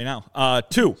 4. Call me now.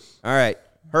 2. All right,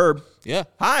 Herb. Yeah.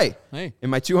 Hi. Hey. In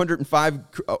my 205,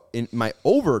 in my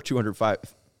over 205,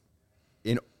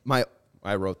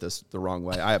 I wrote this the wrong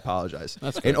way. I apologize.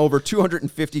 In over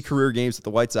 250 career games with the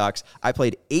White Sox, I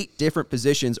played 8 different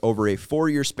positions over a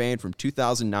 4-year span from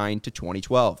 2009 to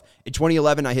 2012. In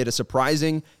 2011, I hit a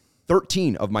surprising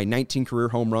 13 of my 19 career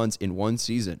home runs in one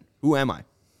season. Who am I?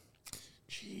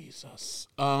 Jesus.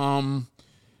 God,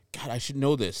 I should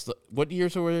know this. What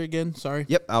years were there again? Sorry.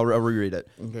 Yep, I'll reread it.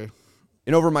 Okay.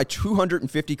 In over my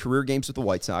 250 career games with the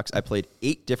White Sox, I played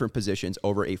 8 different positions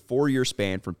over a 4-year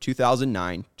span from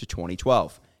 2009 to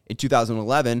 2012. In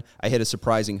 2011, I hit a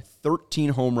surprising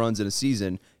 13 home runs in a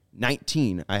season,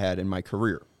 19 I had in my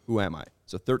career. Who am I?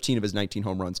 So 13 of his 19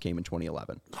 home runs came in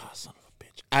 2011. Oh, son of a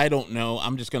bitch. I don't know.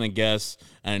 I'm just going to guess,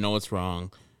 and I know it's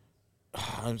wrong.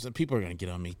 People are going to get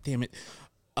on me. Damn it.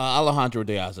 Alejandro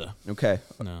De Aza. Okay.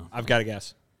 No. I've got a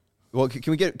guess. Well,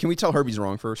 can we tell Herbie's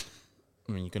wrong first?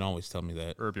 I mean, you can always tell me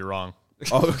that. Herb, you're wrong.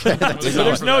 Oh, okay.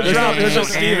 There's no drum. There's no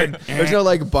Steven. There's no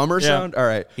like bummer sound. All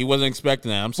right. He wasn't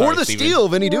expecting that. I'm sorry, For the Steven. steal,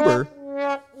 Vinny Duber.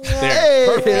 There.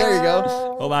 Hey, there you go.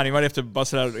 Hold on. You might have to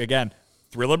bust it out again.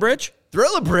 Thriller Bridge?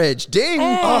 Thriller Bridge. Ding.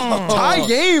 Tie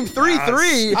game.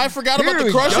 3-3. I forgot about Here the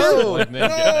we crusher. go. Like, man,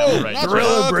 get that right. Not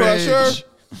Thriller the Bridge. Crusher.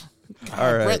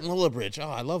 All right. Brett Lillibridge. Oh,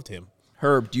 I loved him.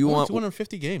 Herb, do you want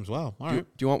 250 games. Wow. All right.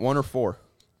 do you want 1 or 4?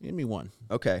 Give me one.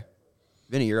 Okay.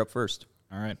 Vinny, you're up first.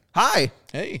 All right. Hi.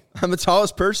 Hey. I'm the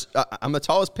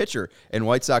tallest pitcher in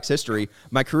White Sox history.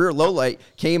 My career low light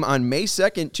came on May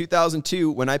 2nd,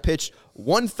 2002, when I pitched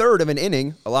 1/3 of an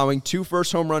inning, allowing 2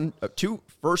 first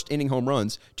inning home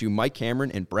runs to Mike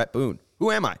Cameron and Brett Boone.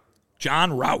 Who am I?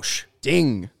 John Roush.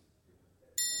 Ding.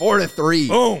 4-3.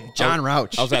 Boom. John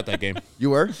Rouch. I was at that game.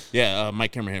 You were? Yeah,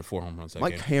 Mike Cameron had 4 home runs that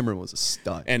Mike game. Cameron was a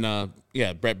stud. And,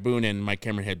 Brett Boone and Mike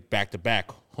Cameron had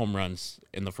back-to-back home runs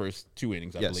in the first 2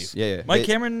 innings, I yes. believe. Yeah. Mike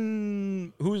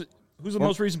Cameron, who's the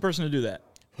most recent person to do that?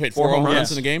 Hit 4 4 home home runs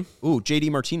runs. in the game? Ooh,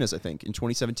 J.D. Martinez, I think, in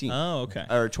 2017. Oh, okay.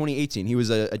 Or 2018. He was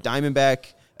a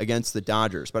Diamondback against the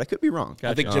Dodgers, but I could be wrong.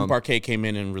 I think Jim Parquet came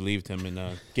in and relieved him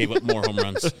and gave up more home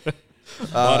runs.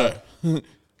 But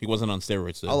he wasn't on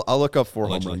steroids. Though. I'll look up 4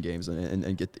 home Allegedly. run games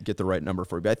and get the right number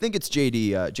for you. But I think it's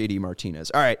J.D.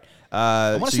 Martinez. All right.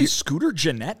 I want to say Scooter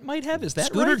Jeanette might have. Is that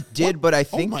Scooter right? did, but I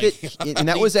think my that God, and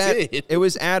that he was at did. it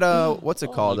was at what's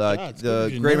it called? my God, Scooter The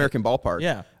Jeanette. Great American Ballpark.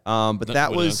 Yeah. But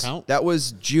that would it was count? that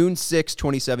was June 6,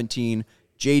 2017.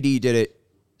 J.D. did it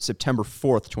September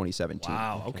 4th, 2017.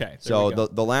 Wow. Okay. There So we go.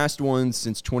 the last ones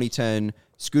since 2010,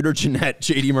 Scooter Jeanette,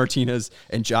 J.D. Martinez,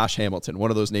 and Josh Hamilton.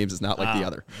 One of those names is not like the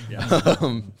other.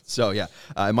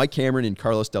 Yeah. Mike Cameron and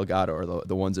Carlos Delgado are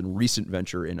the ones in recent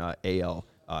venture in AL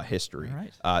history.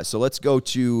 All right. So let's go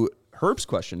to Herb's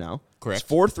question now. Correct.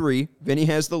 It's 4-3. Vinny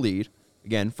has the lead.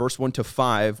 Again, first one to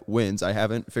 5 wins. I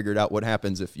haven't figured out what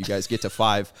happens if you guys get to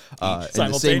 5 in the same amount.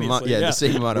 Simultaneously, The yeah.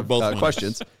 same amount of both winners.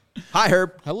 questions. Hi,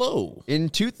 Herb. Hello. In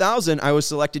 2000, I was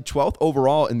selected 12th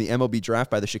overall in the MLB draft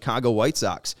by the Chicago White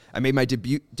Sox. I made my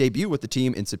debut with the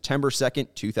team in September 2nd,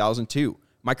 2002.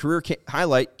 My career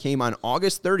highlight came on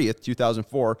August 30th,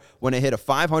 2004, when I hit a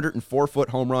 504-foot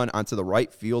home run onto the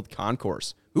right field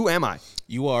concourse. Who am I?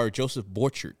 You are Joseph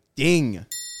Borchert. Ding.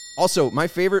 Also, my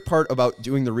favorite part about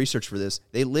doing the research for this,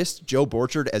 they list Joe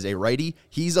Borchard as a righty.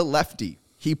 He's a lefty.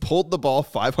 He pulled the ball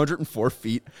 504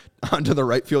 feet onto the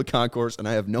right field concourse, and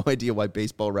I have no idea why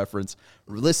Baseball Reference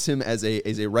lists him as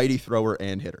a righty thrower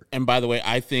and hitter. And by the way,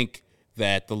 I think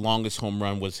that the longest home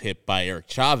run was hit by Eric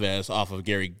Chavez off of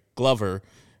Gary Glover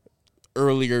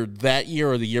earlier that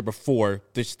year or the year before.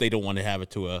 They don't want to have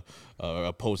it to a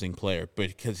opposing player, but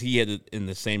because he had it in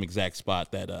the same exact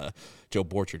spot that Joe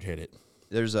Borchard hit it.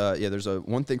 There's a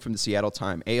one thing from the Seattle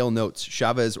Time. AL notes: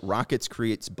 Chavez Rockets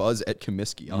creates buzz at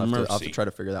Comiskey. I'll have to try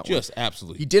to figure that one. Just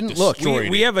absolutely. He didn't look.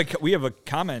 We have a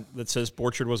comment that says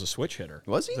Borchard was a switch hitter.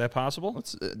 Was he? Is that possible?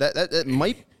 That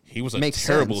might. He was a make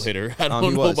terrible sense. hitter. I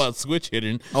don't know about switch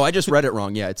hitting. Oh, I just read it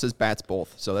wrong. Yeah, it says bats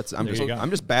both. So I'm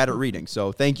just bad at reading.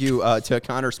 So thank you to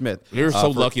Connor Smith. You're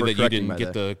so for lucky that you correcting didn't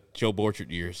get the Joe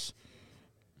Borchard years.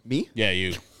 Me? Yeah,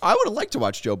 you. I would have liked to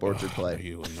watch Joe Borchard play. No,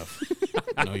 you wouldn't have.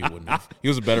 No, you wouldn't have. He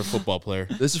was a better football player.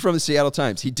 This is from the Seattle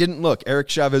Times. He didn't look. Eric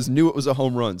Chavez knew it was a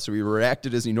home run, so he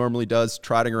reacted as he normally does,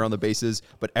 trotting around the bases,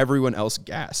 but everyone else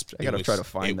gasped. I got to try to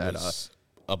find that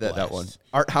one.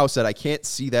 Art House said, I can't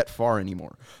see that far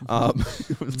anymore.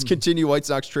 Let's continue White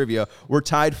Sox trivia. We're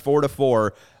tied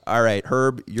 4-4. All right,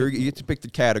 Herb, you get to pick the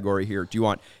category here. Do you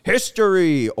want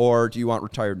history or do you want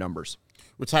retired numbers?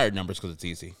 Retired numbers because it's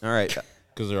easy. All right.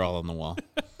 Because they're all on the wall.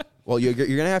 Well, you're going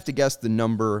to have to guess the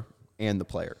number and the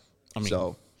player.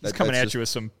 So he's coming at you with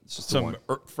some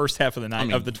first half of the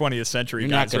 20th century. You're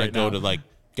guys not going right to go now. to like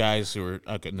guys who are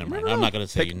okay. Never mind. I'm not going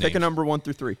to say names. Pick a number 1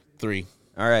 through 3. 3.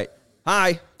 All right.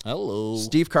 Hi. Hello.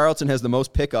 Steve Carlton has the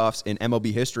most pickoffs in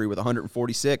MLB history with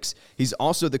 146. He's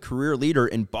also the career leader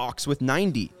in balks with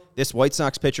 90. This White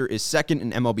Sox pitcher is second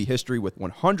in MLB history with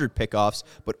 100 pickoffs,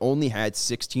 but only had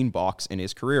 16 balks in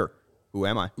his career. Who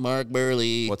am I? Mark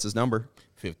Burley. What's his number?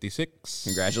 56.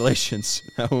 Congratulations.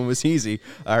 That one was easy.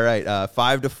 All right,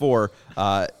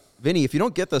 5-4. Vinny, if you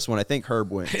don't get this one, I think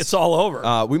Herb wins. It's all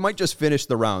over. We might just finish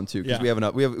the round too because we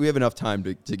have enough time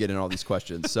to get in all these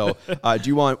questions. So, do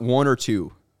you want 1 or 2,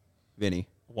 Vinny?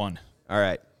 1. All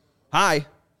right. Hi.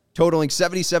 Totaling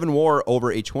 77 WAR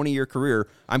over a 20-year career,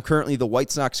 I'm currently the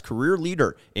White Sox career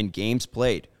leader in games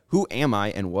played. Who am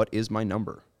I, and what is my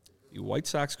number? The White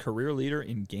Sox career leader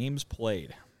in games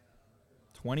played.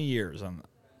 20 years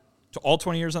all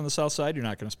 20 years on the south side. You're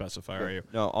not going to specify, are you?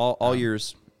 No, all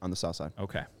years on the south side.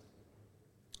 Okay.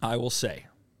 I will say.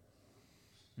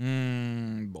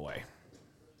 Boy.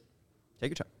 Take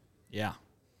your time. Yeah.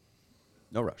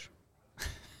 No rush.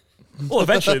 Well,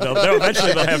 eventually they'll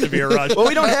have to be a rush. Well,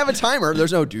 we don't have a timer.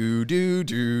 There's no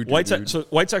do. White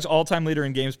Sox all-time leader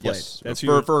in games played. Yes, That's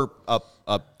for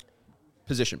a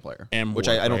position player, And which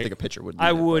what, I don't right? think a pitcher would.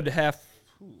 I would have.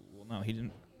 Well, no, he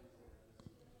didn't.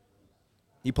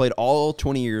 He played all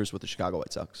 20 years with the Chicago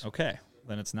White Sox. Okay,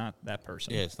 then it's not that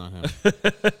person. Yeah, it's not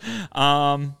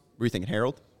him. Were you thinking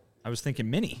Harold? I was thinking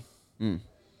Minnie.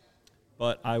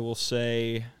 But I will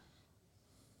say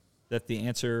that the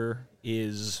answer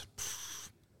is,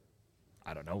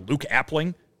 I don't know, Luke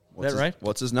Appling. Is that right?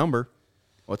 What's his number?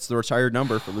 What's the retired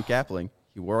number for Luke Appling?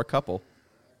 He wore a couple.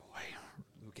 Boy,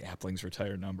 Luke Appling's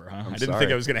retired number, huh? I'm I didn't sorry.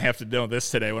 think I was going to have to know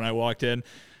this today when I walked in.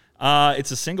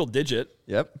 It's a single digit.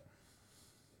 Yep.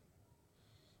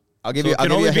 I'll give So you it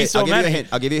can only a be hint. so I'll give you a many. hint.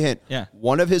 I'll give you a hint. Yeah.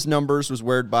 One of his numbers was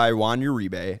worn by Juan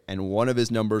Uribe, and one of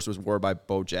his numbers was worn by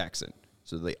Bo Jackson.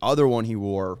 So the other one he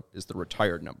wore is the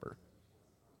retired number.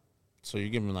 So you're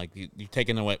giving like you're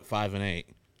taking away 5 and 8.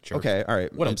 Jerk. Okay, all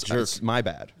right. What a It's jerk. my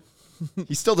bad.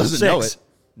 He still doesn't know 6. it.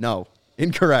 No,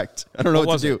 incorrect. I don't know What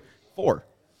what was to do. it? 4.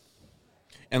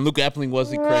 And Luke Appling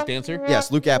was the correct answer? Yes,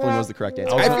 Luke Appling was the correct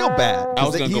answer. I feel bad. I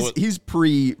was 'cause gonna go with- he's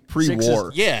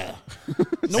pre-war. Yeah.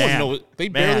 No Man. one knows. They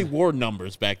Man. barely wore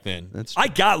numbers back then. That's I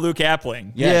got Luke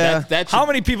Appling. Yeah. That's How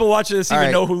many people watching this even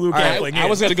right. know who Luke All right. Appling is? I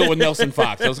was going to go with Nelson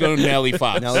Fox. I was going to Nelly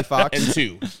Fox. Nelly Fox? And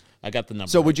 2. I got the number.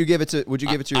 So would you give it to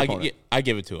your opponent? I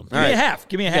give it to him. Give me a half.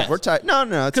 Give me a half. We're tied. No,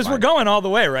 it's Because we're fine. going all the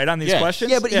way, right, on these Yeah. questions?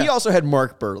 Yeah, but he also had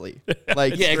Mark Burley.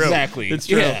 Like, Yeah, true. exactly. It's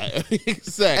true. Yeah,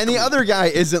 exactly. and the other guy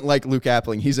isn't like Luke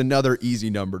Appling. He's another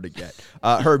easy number to get.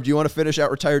 Herb, do you want to finish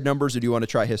out retired numbers or do you want to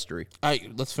try history?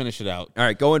 Let's finish it out. All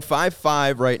right, going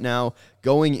 5-5 right now.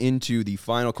 Going into the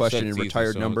final question in That's easy,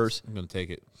 retired so numbers. I'm going to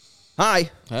take it.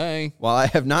 Hi. Hey. While I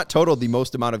have not totaled the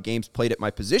most amount of games played at my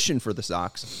position for the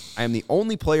Sox, I am the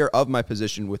only player of my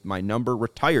position with my number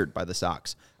retired by the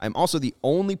Sox. I'm also the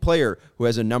only player who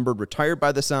has a number retired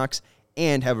by the Sox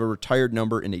and have a retired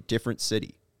number in a different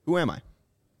city. Who am I?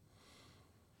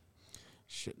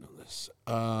 Should know this.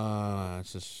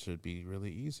 This should be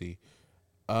really easy.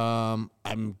 I'm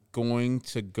going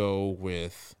to go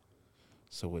with,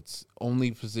 so it's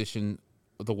only position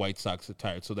the White Sox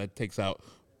retired. So that takes out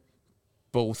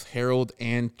both Harold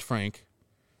and Frank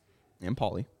And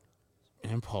Paulie.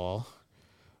 and Paul.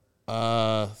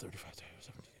 35.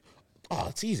 Oh,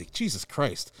 it's easy. Jesus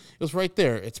Christ. It was right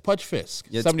there. It's Pudge Fisk.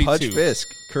 It's 72. Pudge Fisk,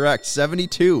 correct.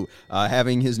 72,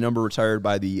 having his number retired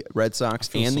by the Red Sox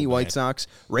and the White Sox.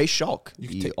 Ray Schalk,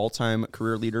 the all-time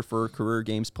career leader for career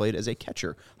games played as a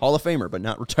catcher. Hall of Famer, but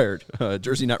not retired.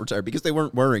 Jersey not retired because they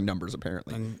weren't wearing numbers,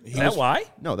 apparently. Is that why?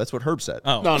 No, that's what Herb said.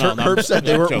 Oh. No. Herb said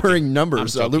they I'm weren't joking. wearing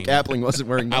numbers. I'm Luke joking. Appling wasn't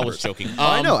wearing numbers. I was joking.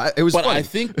 I know. It was but funny. I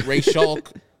think Ray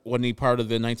Schalk wasn't he part of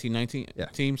the 1919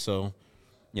 team, so...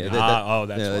 Yeah, that's why.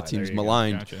 that team's There you go.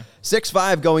 maligned. Gotcha.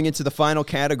 6-5 going into the final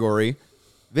category.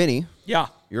 Vinny, Yeah.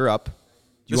 you're up.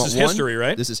 You This want is one? history,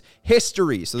 right? This is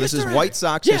history. So this is White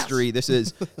Sox history. This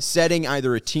is setting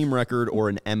either a team record or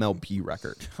an MLB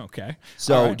record. Okay.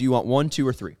 So All right. do you want 1, 2,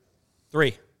 or 3?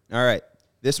 3. All right.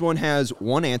 This one has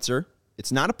one answer.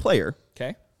 It's not a player,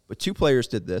 Okay. but 2 players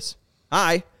did this.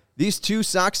 Hi, these 2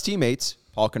 Sox teammates,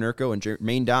 Paul Konerko and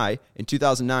Jermaine Dye, in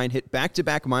 2009 hit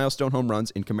back-to-back milestone home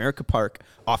runs in Comerica Park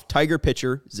off Tiger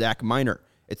pitcher Zach Miner.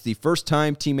 It's the first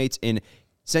time teammates in hit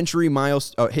century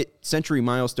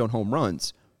milestone home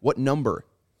runs. What number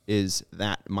is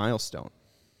that milestone?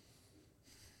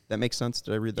 That makes sense?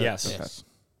 Did I read that? Yes. Okay. Yes.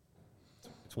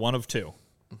 It's one of 2.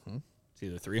 Mm-hmm. It's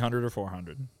either 300 or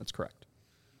 400. That's correct.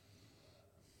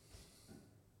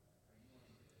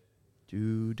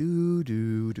 Do do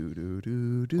do do do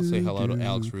do do. I'll say hello to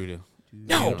Alex Ruda.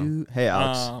 No. Hey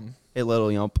Alex. Hey Little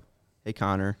Yump. Hey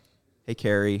Connor. Hey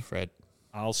Carrie. Fred.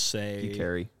 I'll say Hey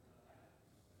Carrie.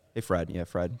 Hey Fred. Yeah,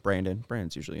 Fred.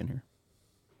 Brandon's usually in here.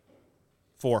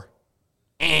 4.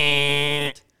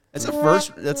 That's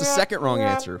a second wrong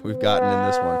answer we've gotten in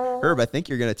this one. Herb, I think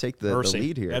you're going to take the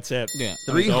lead here. That's it. Yeah.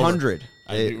 300.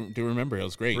 I do remember. It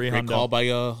was great. Great 300. call by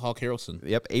Hawk Harrelson.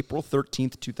 Yep, April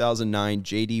 13th, 2009.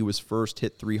 JD was first,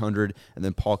 hit 300, and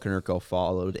then Paul Konerko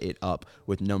followed it up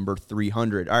with number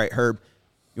 300. All right, Herb,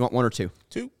 you want 1 or 2?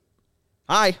 2.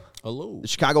 Hi. Hello. The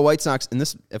Chicago White Sox, and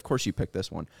this, of course, you picked this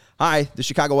one. Hi. The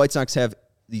Chicago White Sox have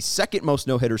the second most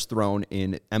no-hitters thrown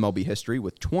in MLB history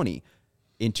with 20.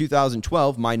 In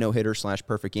 2012, my no-hitter /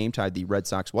 perfect game tied the Red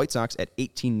Sox White Sox at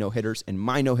 18 no-hitters, and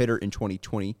my no-hitter in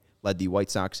 2020 led the White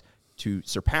Sox to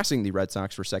surpassing the Red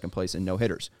Sox for second place in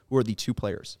no-hitters. Who are the 2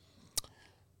 players?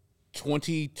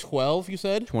 2012, you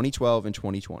said? 2012 and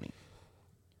 2020.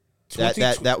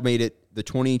 That made it. The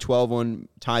 2012 one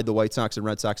tied the White Sox and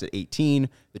Red Sox at 18.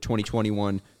 The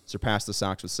 2021 surpassed the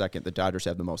Sox with second. The Dodgers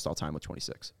have the most all time with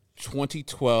 26.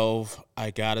 2012,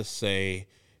 I got to say,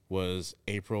 was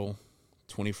April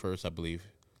 21st, I believe,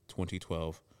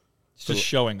 2012. It's just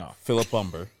showing off. Philip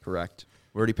Umber Correct.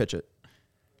 Where did he pitch it?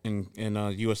 in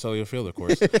U.S. Cellular Field, of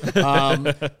course, at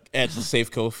the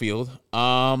Safeco Field.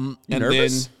 And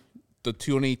nervous? then the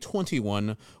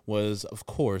 2021 was, of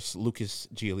course, Lucas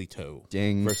Giolito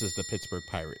Ding. versus the Pittsburgh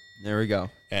Pirate There we go.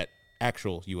 at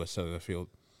actual U.S. Cellular Field.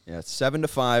 Yeah, it's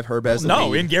 7-5. Herb has the No,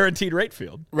 lead. in guaranteed rate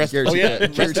field. Rest in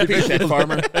peace, Ed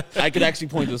Farmer. I could actually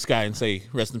point to the sky and say,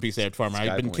 rest in peace, Ed Farmer.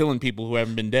 I've been Point. killing people who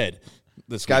haven't been dead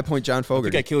this Sky week. Point John I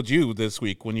Fogerty. think I killed you this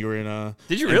week when you were in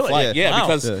Did you in really? flight. Yeah, Wow.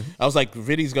 because Yeah. I was like,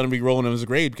 Viddy's going to be rolling in his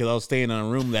grave because I was staying in a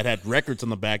room that had records on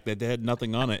the back that had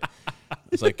nothing on it.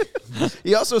 It's like,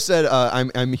 He also said,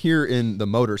 I'm here in the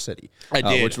Motor City, I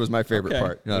did. which was my favorite Okay.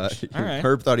 part. all right.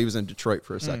 Herb thought he was in Detroit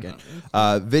for a second.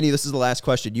 Vinny, this is the last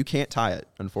question. You can't tie it,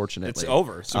 unfortunately. It's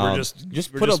over. So we're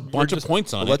just put a bunch of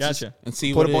points on it Gotcha. and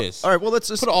see Put what it is. All right, well, let's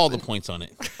just Put all the points on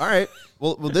it. All right.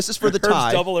 Well, this is for the Herb's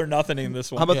tie. double or nothing in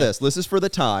this one. How about this? This is for the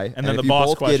tie. And then if the you boss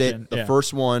both get question, it, the yeah.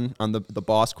 first one on the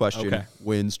boss question Okay.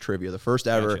 wins trivia. The first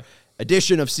ever Gotcha.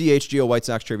 edition of CHGO White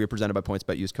Sox Trivia presented by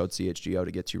PointsBet. Use code CHGO to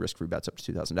get 2 risk-free bets up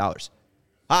to $2,000.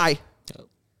 Hi.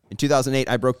 In 2008,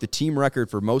 I broke the team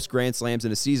record for most Grand Slams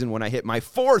in a season when I hit my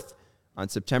 4th on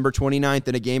September 29th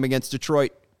in a game against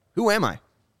Detroit. Who am I?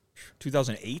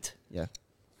 2008? Yeah.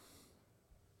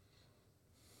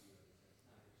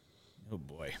 Oh,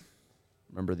 boy.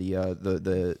 Remember,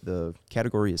 the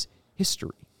category is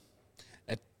history.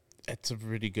 That's a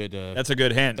really good. That's a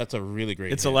good hint. That's a really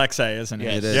great. It's hint. Alexei, isn't it?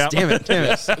 Yeah, It is. Yep. Damn it.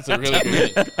 It's a really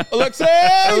good. hint. Alexei.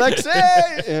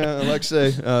 Yeah,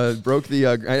 Alexei broke the.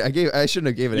 I shouldn't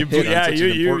have given a hit on such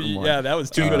an important one. Yeah, that was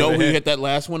Do too you good know of a who you hit. hit that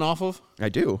last one off of? I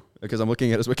do, because I'm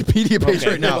looking at his Wikipedia page Okay,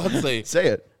 right now. let's see. Say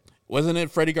it. Wasn't it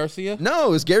Freddie Garcia? No,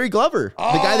 it was Gary Glover, the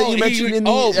guy that you mentioned in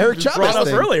the Eric brought Chavez up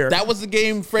thing. earlier. That was the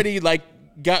game Freddie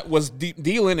was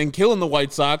dealing and killing the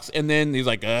White Sox, and then he's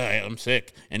like, I'm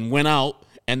sick, and went out.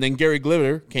 And then Gary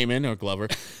Glover came in, and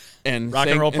Rock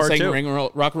and Roll Part 2.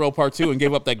 Rock and Roll Part 2 and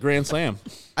gave up that grand slam.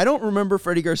 I don't remember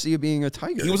Freddie Garcia being a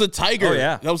Tiger. He was a Tiger. Oh,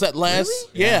 yeah. That was that last.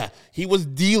 Really? Yeah. He was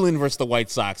dealing versus the White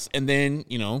Sox, and then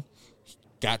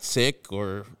got sick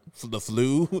or the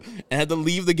flu and had to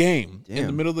leave the game in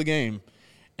the middle of the game.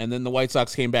 and then the White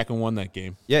Sox came back and won that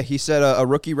game. Yeah, he set a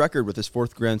rookie record with his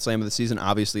 4th Grand Slam of the season.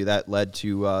 Obviously, that led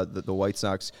to the White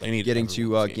Sox getting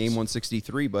to game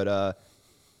 163. But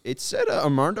it said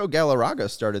Armando Galarraga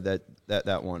started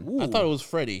that one. I thought it was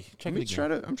Freddie. I'm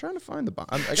trying to find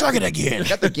the. Check it again. I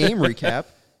got the game recap.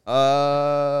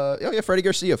 Freddie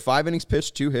Garcia, 5 innings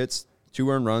pitched, 2 hits, 2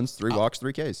 earned runs, 3 walks,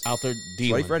 3 Ks. Out there Sweaty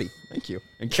dealing. Freddie, thank you.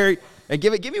 And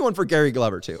give me one for Gary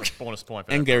Glover too. Bonus point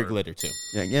for And that Gary bird. Glitter, too.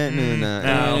 No.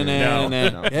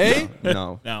 Hey?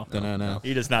 No.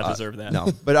 He does not deserve that.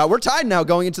 No, but we're tied now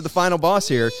going into the final boss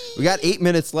here. We got 8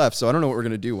 minutes left, so I don't know what we're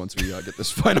going to do once we get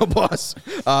this final boss.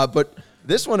 But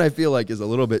this one I feel like is a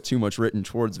little bit too much written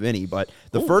towards Vinny. But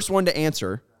the first one to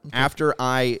answer after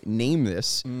I name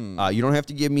this, you don't have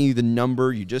to give me the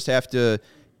number. You just have to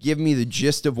give me the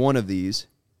gist of one of these.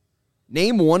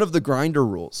 Name one of the grinder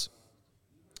rules.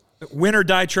 Win or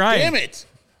die trying. Damn it.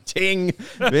 Ting.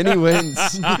 Vinny wins.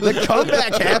 The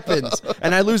comeback happens.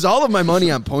 And I lose all of my money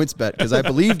on PointsBet because I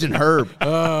believed in Herb.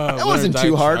 That wasn't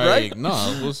too hard, right? No,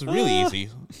 it was really easy.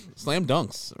 Slam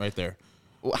dunks right there.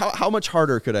 How much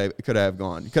harder could I have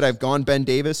gone? Could I have gone Ben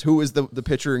Davis? Who was the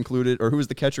pitcher included, or who was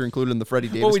the catcher included in the Freddie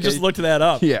Davis Well, we case? just looked that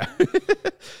up. Yeah.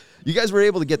 You guys were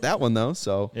able to get that one, though,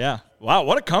 so. Yeah. Wow,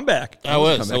 what a comeback. I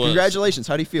was. Congratulations.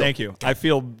 How do you feel? Thank you. I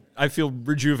feel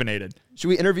rejuvenated. Should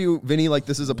we interview Vinny like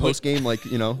this is a post-game,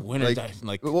 Win or die,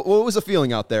 what was the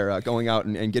feeling out there going out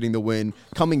and getting the win,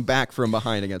 coming back from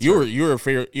behind against You Herb?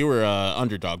 were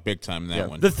underdog big time in that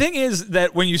one. The thing is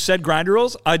that when you said grinder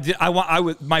rules,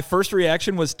 my first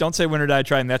reaction was don't say win or die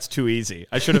trying. That's too easy.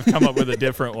 I should have come up with a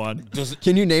different one.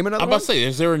 Can you name another I'm one? about to say,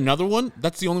 is there another one?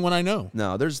 That's the only one I know.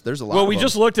 No, there's a lot Well, of we them.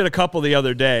 just looked at a couple the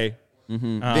other day.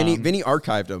 Vinny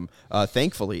archived them,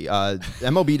 thankfully.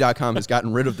 MLB.com has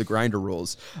gotten rid of the grinder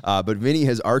rules, but Vinny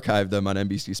has archived them on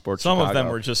NBC Sports Some of Chicago. them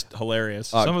were just hilarious.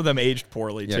 Some of them aged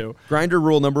poorly, too. Grinder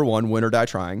rule number 1, win or die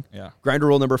trying. Yeah. Grinder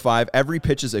rule number 5, every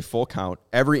pitch is a full count.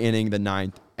 Every inning, the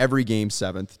 9th. Every game,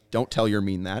 7th. Don't tell your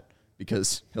mean that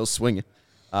because he'll swing it.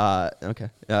 Okay.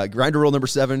 Grinder rule number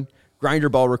 7, grinder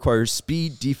ball requires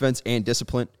speed, defense, and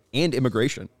discipline, and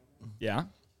immigration. Yeah.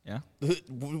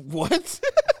 What?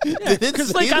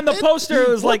 Because on the poster, it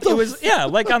was like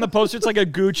on the poster, it's like a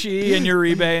Gucci and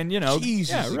Uribe and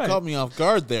Jesus, you caught me off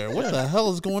guard there. What the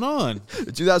hell is going on?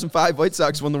 The 2005 White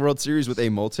Sox won the World Series with a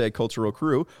multicultural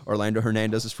crew. Orlando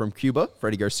Hernandez is from Cuba.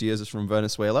 Freddie Garcia is from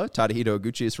Venezuela. Tadahito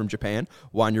Oguchi is from Japan.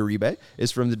 Juan Uribe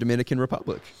is from the Dominican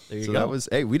Republic. There you go. That was,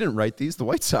 we didn't write these. The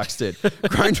White Sox did.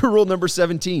 Grinder rule number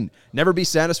 17. Never be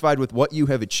satisfied with what you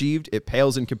have achieved. It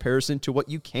pales in comparison to what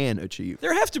you can achieve.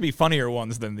 There have to be funnier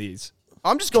ones than these.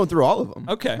 I'm just going through all of them.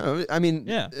 Okay. I mean,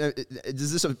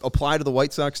 does this apply to the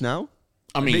White Sox now?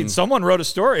 I mean, someone wrote a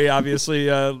story, obviously,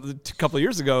 a couple of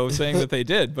years ago saying that they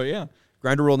did, but yeah.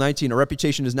 Grinder rule 19. A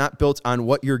reputation is not built on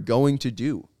what you're going to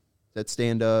do. Does that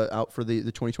stand out for the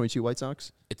 2022 White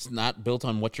Sox? it's not built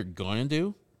on what you're going to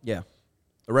do? Yeah.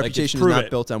 A reputation is prove not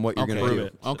it. built on what you're going to Prove do.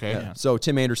 it. Okay. Yeah. So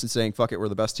Tim Anderson saying, fuck it, we're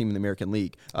the best team in the American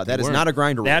League. That is were. not a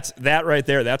grinder rule. That right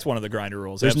there. That's one of the grinder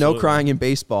rules. There's Absolutely. no crying in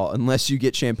baseball unless you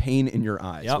get champagne in your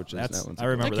eyes. Yep, Which is, that's, that one's I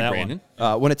remember Thank you, that Brandon.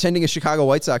 one. When attending a Chicago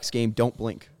White Sox game, don't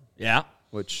blink. Yeah.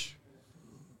 Which,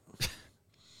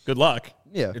 Good luck.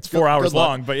 yeah. It's 4 hours good luck.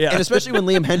 long, but yeah. And especially when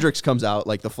Liam Hendricks comes out,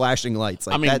 like the flashing lights.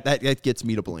 Like I mean- that gets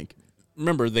me to blink.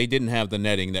 Remember, they didn't have the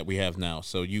netting that we have now,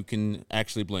 so you can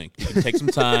actually blink. You can take some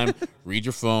time, read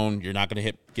your phone. You're not going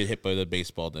to get hit by the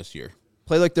baseball this year.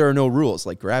 Play like there are no rules,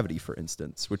 like gravity, for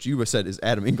instance, which you said is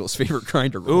Adam Engel's favorite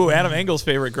grinder rule. Ooh, Adam Engel's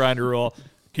favorite grinder rule.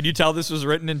 Could you tell this was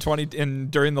written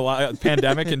during the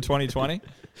pandemic in 2020?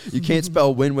 You can't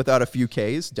spell win without a few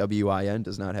Ks. W-I-N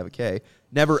does not have a K.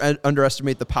 Never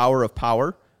underestimate the power of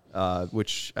power,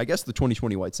 which I guess the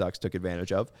 2020 White Sox took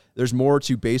advantage of. There's more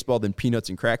to baseball than peanuts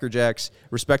and Cracker Jacks.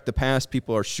 Respect the past.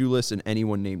 People are shoeless and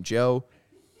anyone named Joe.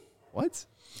 What?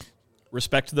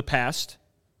 Respect the past.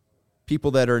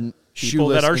 People that are People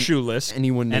shoeless. that are and shoeless.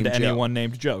 Anyone named and Joe. anyone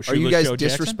named Joe. Are you Shoeless guys Joe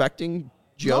Jackson? disrespecting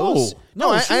Joe's?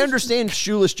 No, I shoeless- understand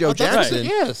shoeless Joe that's Jackson. right.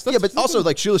 Yes, yeah, but also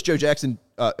like shoeless Joe Jackson,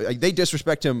 they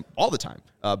disrespect him all the time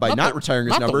by not retiring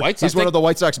his not the number. White Sox. He's one of the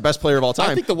White Sox best player of all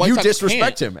time. think the White you Sox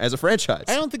disrespect can't. him as a franchise.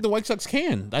 I don't think the White Sox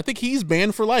can. I think he's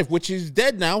banned for life, which is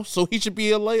dead now, so he should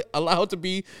be allowed to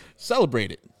be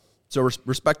celebrated. So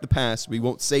respect the past. We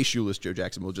won't say shoeless Joe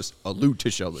Jackson. We'll just allude to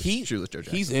shoeless Joe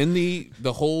Jackson. He's in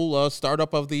the whole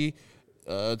startup of the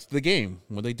game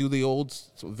when they do the old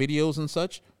videos and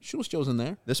such. Shoeless Joe's in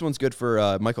there. This one's good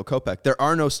for Michael Kopech. There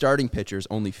are no starting pitchers,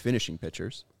 only finishing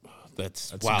pitchers.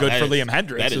 That's good that for Liam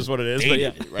Hendricks that is what it is, but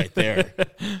yeah. right there.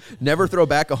 Never throw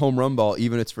back a home run ball,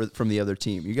 even if it's from the other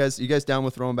team. You guys down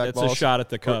with throwing back That's balls? a shot at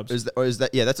the Cubs. Or is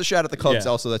that? Yeah, that's a shot at the Cubs.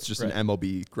 Yeah. Also, that's just an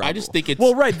MLB ground I just rule. think it's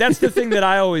Well, right. That's the thing that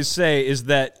I always say is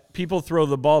that people throw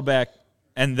the ball back,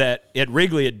 and that at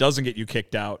Wrigley it doesn't get you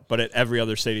kicked out, but at every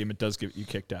other stadium it does get you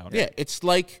kicked out. Yeah, it's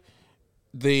like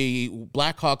the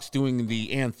Blackhawks doing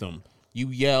the anthem. You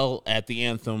yell at the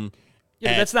anthem.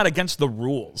 Yeah, but that's not against the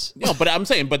rules. No, but I'm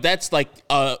saying, but that's like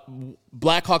a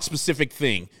Blackhawk specific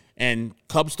thing, and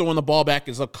Cubs throwing the ball back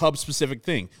is a Cubs specific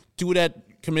thing. Do it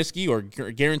at Comiskey or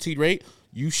guaranteed rate,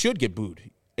 you should get booed.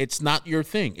 It's not your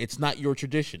thing. It's not your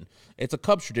tradition. It's a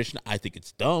Cubs tradition. I think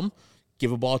it's dumb.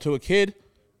 Give a ball to a kid.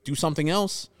 Do something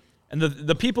else. And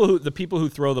the people who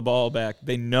throw the ball back,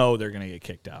 they know they're going to get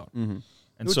kicked out. Mm-hmm.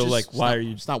 And Which so, is- like, why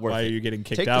are worth you it. getting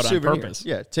kicked Take out the on souvenir. purpose?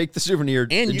 Yeah, take the souvenir.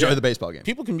 And Enjoy the baseball game.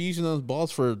 People can be using those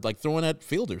balls for like throwing at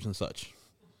fielders and such.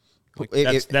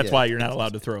 That's why you're not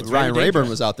allowed to throw it. Ryan dangerous. Rayburn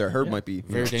was out there. Herb might be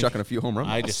Very chucking a few home run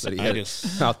I balls just- that he I had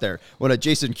just- out there. When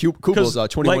Jason Kubel's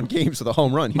 21 like, games with a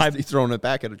home run, he's throwing it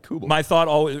back at Kubel. My thought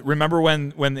always, remember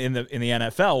when in the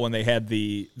NFL when they had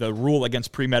the rule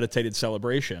against premeditated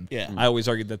celebration? Yeah. I always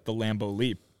argued that the Lambeau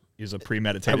leap is a I would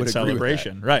premeditated agree with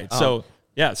celebration, that. right? So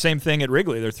yeah, same thing at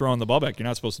Wrigley. They're throwing the ball back. You're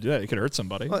not supposed to do that. It could hurt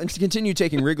somebody. Well, and to continue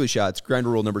taking Wrigley shots, grinder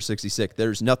rule number 66,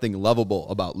 there's nothing lovable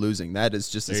about losing. That is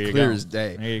just as There you clear go. as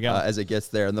day There you go. As it gets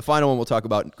there. And the final one we'll talk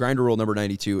about, grinder rule number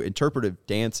 92, interpretive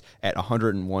dance at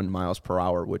 101 miles per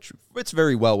hour, which fits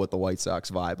very well with the White Sox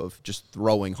vibe of just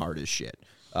throwing hard as shit.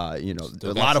 A lot of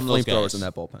some of those flamethrowers guys. in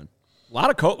that bullpen. A lot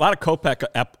of Kopech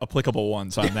applicable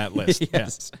ones on that list.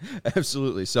 Yes,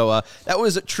 absolutely. So that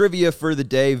was trivia for the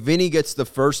day. Vinny gets the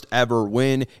first ever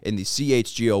win in the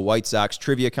CHGO White Sox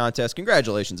trivia contest.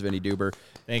 Congratulations, Vinny Duber.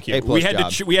 Thank you.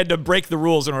 A-plus We had to break the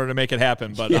rules in order to make it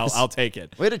happen, but Yes. I'll take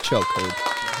it. Way to choke, Herb.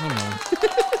 I don't know.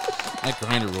 That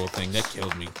grinder rule thing, that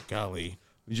killed me. Golly.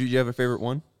 Did you have a favorite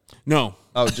one? No.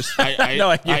 Oh, just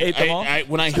No, you hate them all?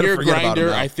 When I Gotta hear forget about him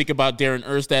Grinder, now. I think about Darren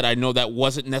Erstad. I know that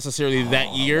wasn't necessarily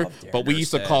that year, but we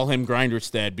used to Erstad. call him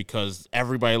Grinderstead because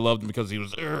everybody loved him because he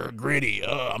was gritty.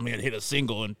 I'm going to hit a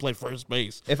single and play first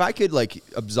base. If I could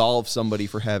absolve somebody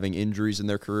for having injuries in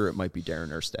their career, it might be Darren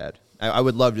Erstad. I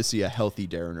would love to see a healthy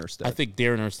Darren Erstad. I think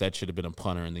Darren Erstad should have been a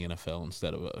punter in the NFL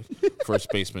instead of a first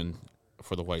baseman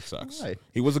for the White Sox. Why?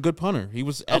 He was a good punter. He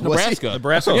was at was he? Nebraska.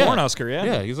 Nebraska Yeah. Cornhusker, yeah.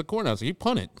 Yeah, he's a Cornhusker. He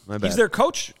punted. My bad. He's their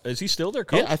coach. Is he still their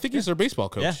coach? Yeah, I think he's their baseball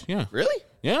coach. Yeah. Really?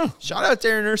 Yeah. Shout out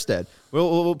Darren Erstad.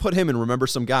 We'll put him in Remember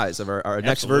Some Guys of our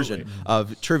next Absolutely. version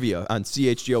of trivia on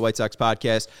CHGO White Sox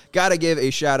podcast. Got to give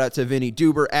a shout out to Vinny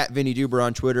Duber at Vinny Duber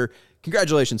on Twitter.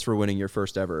 Congratulations for winning your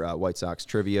first ever White Sox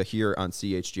trivia here on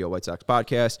CHGO White Sox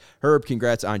podcast. Herb,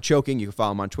 congrats on choking. You can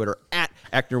follow him on Twitter at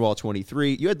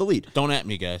Ecknerwall23. You had the lead. Don't at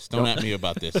me, guys. Don't at me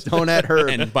about this. Don't at Herb.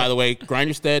 And by the way,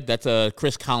 Grinderstead, that's a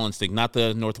Chris Collins thing, not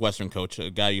the Northwestern coach, a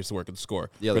guy who used to work at the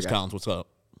Score. The other Chris guy. Collins, what's up?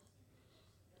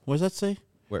 What does that say?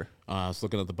 Where? I was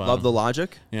looking at the bottom. Love the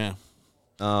logic. Yeah.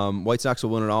 White Sox will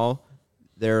win it all.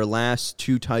 Their last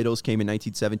two titles came in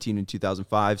 1917 and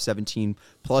 2005. 17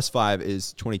 plus 5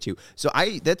 is 22. So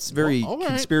that's very All right.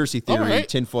 conspiracy All theory, right.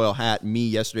 tinfoil hat, me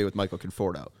yesterday with Michael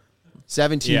Conforto.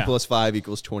 17 Yeah. plus 5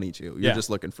 equals 22. You're Yeah. just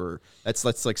looking for, that's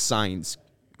like science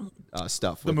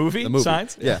stuff. The movie?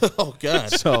 Signs? Yeah. Oh,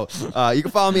 God. So you can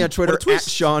follow me on Twitter at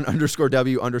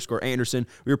Sean_W_Anderson.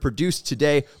 We were produced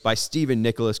today by Stephen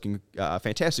Nicholas.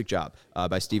 Fantastic job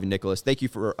by Stephen Nicholas. Thank you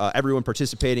for everyone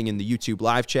participating in the YouTube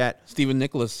live chat. Stephen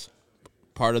Nicholas,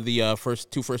 part of the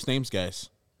two first names guys.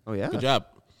 Oh, yeah. Good job.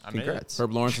 Congrats.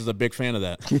 Herb Lawrence is a big fan of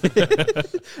that.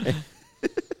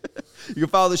 You can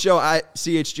follow the show at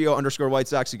CHGO_White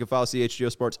Sox. You can follow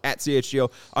CHGO Sports at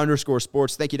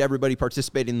CHGO_Sports. Thank you to everybody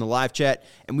participating in the live chat.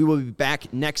 And we will be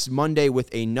back next Monday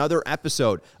with another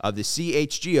episode of the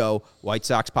CHGO White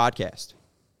Sox podcast.